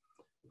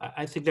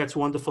 I think that's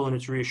wonderful, and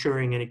it's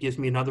reassuring, and it gives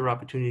me another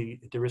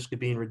opportunity, at the risk of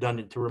being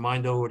redundant, to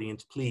remind our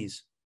audience,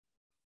 please,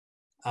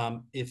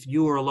 if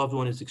you or a loved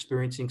one is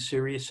experiencing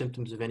serious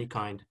symptoms of any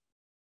kind,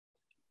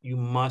 you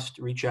must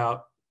reach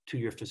out to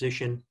your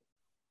physician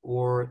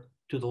or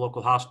to the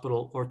local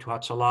hospital or to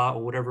Hatzalah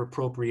or whatever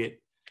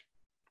appropriate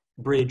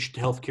bridge to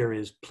healthcare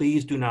is.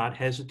 Please do not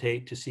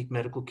hesitate to seek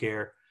medical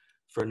care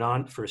for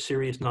a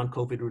serious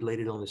non-COVID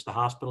related illness. The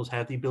hospitals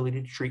have the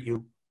ability to treat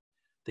you.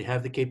 They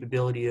have the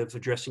capability of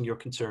addressing your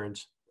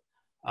concerns.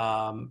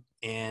 That's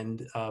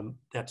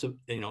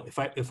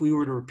if we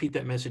were to repeat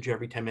that message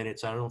every 10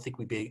 minutes, I don't think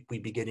we'd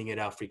be getting it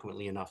out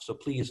frequently enough. So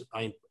please,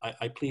 I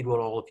plead with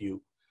all of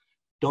you,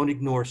 don't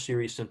ignore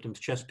serious symptoms: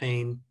 chest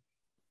pain,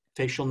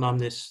 facial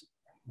numbness,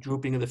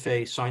 drooping of the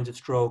face, signs of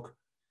stroke,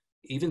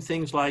 even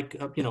things like,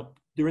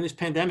 during this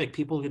pandemic,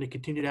 people are going to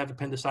continue to have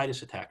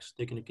appendicitis attacks.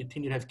 They're going to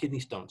continue to have kidney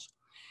stones,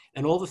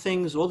 and all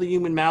the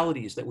human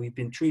maladies that we've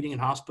been treating in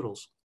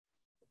hospitals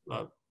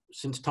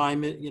since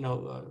time,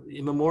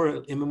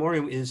 immemorial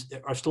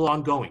are still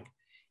ongoing.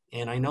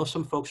 And I know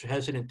some folks are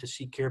hesitant to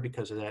seek care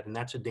because of that, and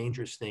that's a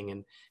dangerous thing.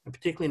 And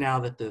particularly now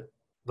that the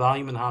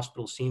volume in the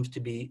hospital seems to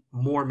be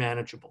more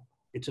manageable,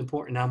 it's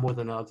important now more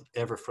than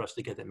ever for us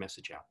to get that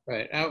message out.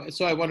 Right.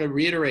 So I want to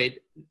reiterate,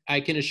 I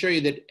can assure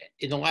you that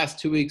in the last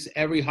 2 weeks,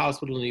 every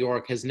hospital in New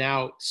York has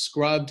now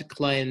scrubbed,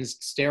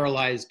 cleansed,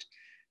 sterilized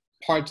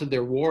parts of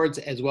their wards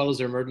as well as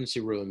their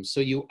emergency rooms.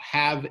 So you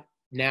have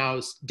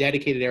now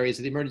dedicated areas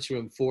of the emergency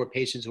room for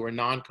patients who are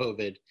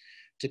non-COVID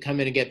to come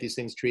in and get these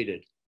things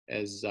treated,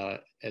 as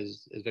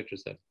Victor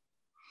said.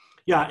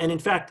 Yeah, and in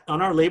fact,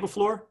 on our labor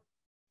floor,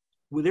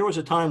 there was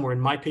a time where in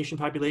my patient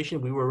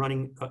population, we were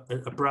running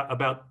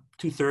about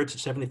 2/3 of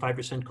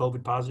 75%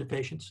 COVID positive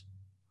patients.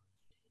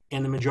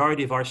 And the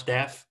majority of our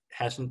staff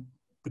hasn't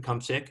become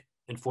sick.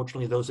 And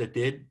fortunately, those that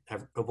did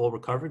have all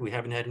recovered. We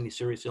haven't had any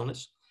serious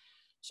illness.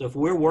 So if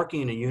we're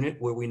working in a unit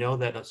where we know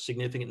that a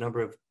significant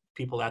number of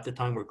people at the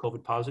time were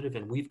COVID positive,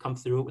 and we've come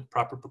through it with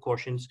proper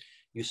precautions,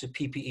 use of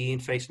PPE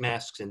and face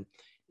masks and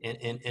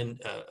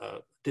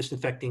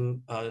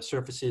disinfecting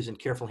surfaces and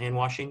careful hand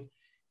washing.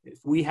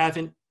 If we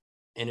haven't,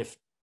 and if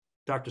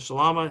Dr.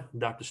 Salama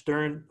and Dr.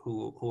 Stern,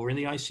 who are in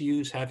the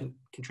ICUs, haven't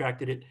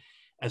contracted it,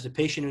 as a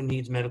patient who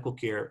needs medical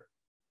care,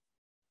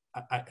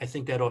 I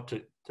think that ought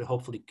to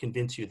hopefully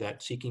convince you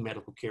that seeking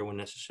medical care when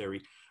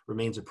necessary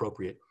remains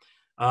appropriate.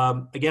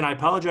 Again, I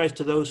apologize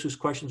to those whose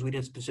questions we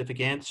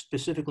didn't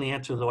specifically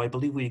answer, though I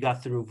believe we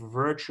got through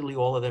virtually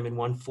all of them in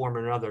one form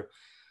or another.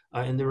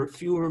 In the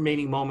few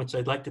remaining moments,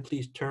 I'd like to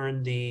please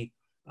turn the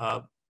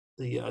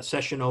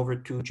session over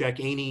to Jack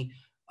Aney,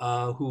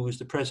 who is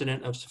the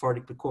president of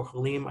Sephardic B'Kor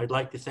Chalim. I'd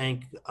like to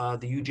thank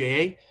the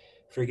UJA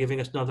for giving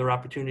us another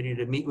opportunity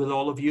to meet with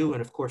all of you,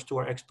 and of course to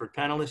our expert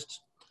panelists.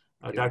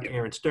 Dr.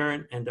 Aaron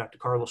Stern and Dr.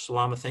 Carlos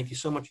Salama, thank you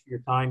so much for your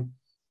time.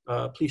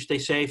 Please stay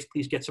safe.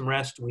 Please get some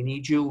rest. We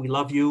need you. We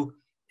love you.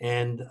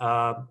 And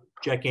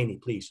Jack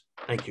Gainey, please.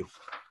 Thank you.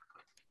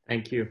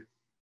 Thank you.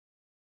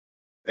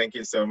 Thank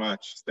you so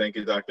much. Thank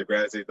you, Dr.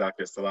 Grazi,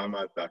 Dr.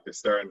 Salama, Dr.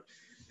 Stern.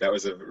 That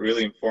was a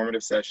really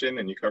informative session,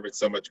 and you covered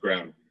so much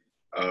ground.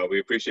 We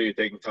appreciate you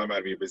taking time out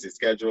of your busy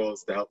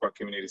schedules to help our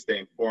community stay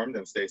informed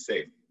and stay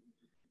safe.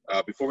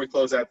 Before we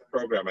close out the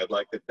program, I'd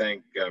like to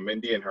thank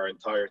Mindy and her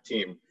entire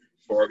team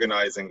for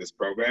organizing this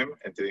program,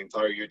 and to the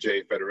entire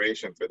UJA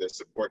Federation for their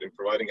support in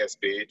providing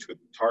SBH with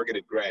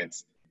targeted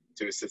grants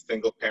to assist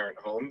single-parent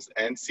homes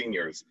and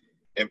seniors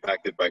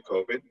impacted by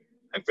COVID,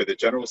 and for the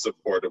general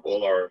support of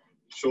all our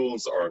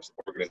schools, our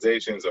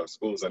organizations, our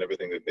schools, and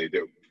everything that they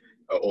do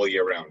all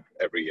year round,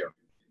 every year.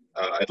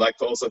 I'd like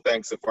to also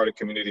thank Sephardic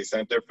Community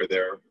Center for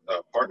their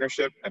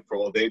partnership and for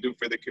all they do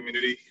for the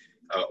community.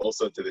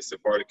 Also to the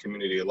Sephardic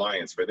Community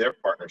Alliance for their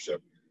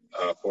partnership,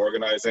 for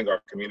organizing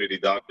our community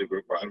doctor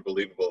group, our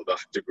unbelievable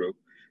doctor group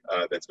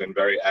that's been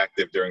very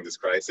active during this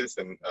crisis,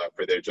 and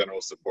for their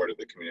general support of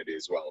the community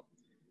as well.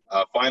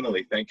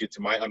 Finally, thank you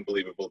to my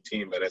unbelievable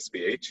team at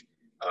SBH.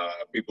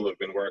 People have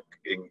been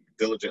working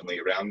diligently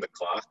around the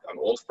clock on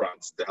all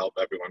fronts to help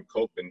everyone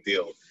cope and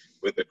deal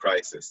with the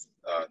crisis.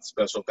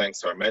 Special thanks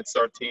to our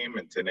MedStar team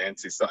and to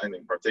Nancy Sutton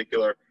in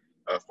particular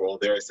for all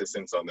their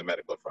assistance on the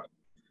medical front.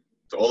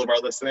 To all of our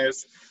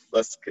listeners,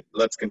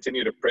 let's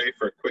continue to pray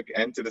for a quick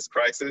end to this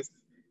crisis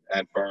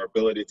and for our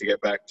ability to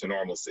get back to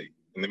normalcy.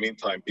 In the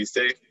meantime, be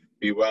safe,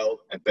 be well,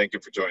 and thank you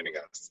for joining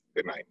us.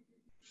 Good night.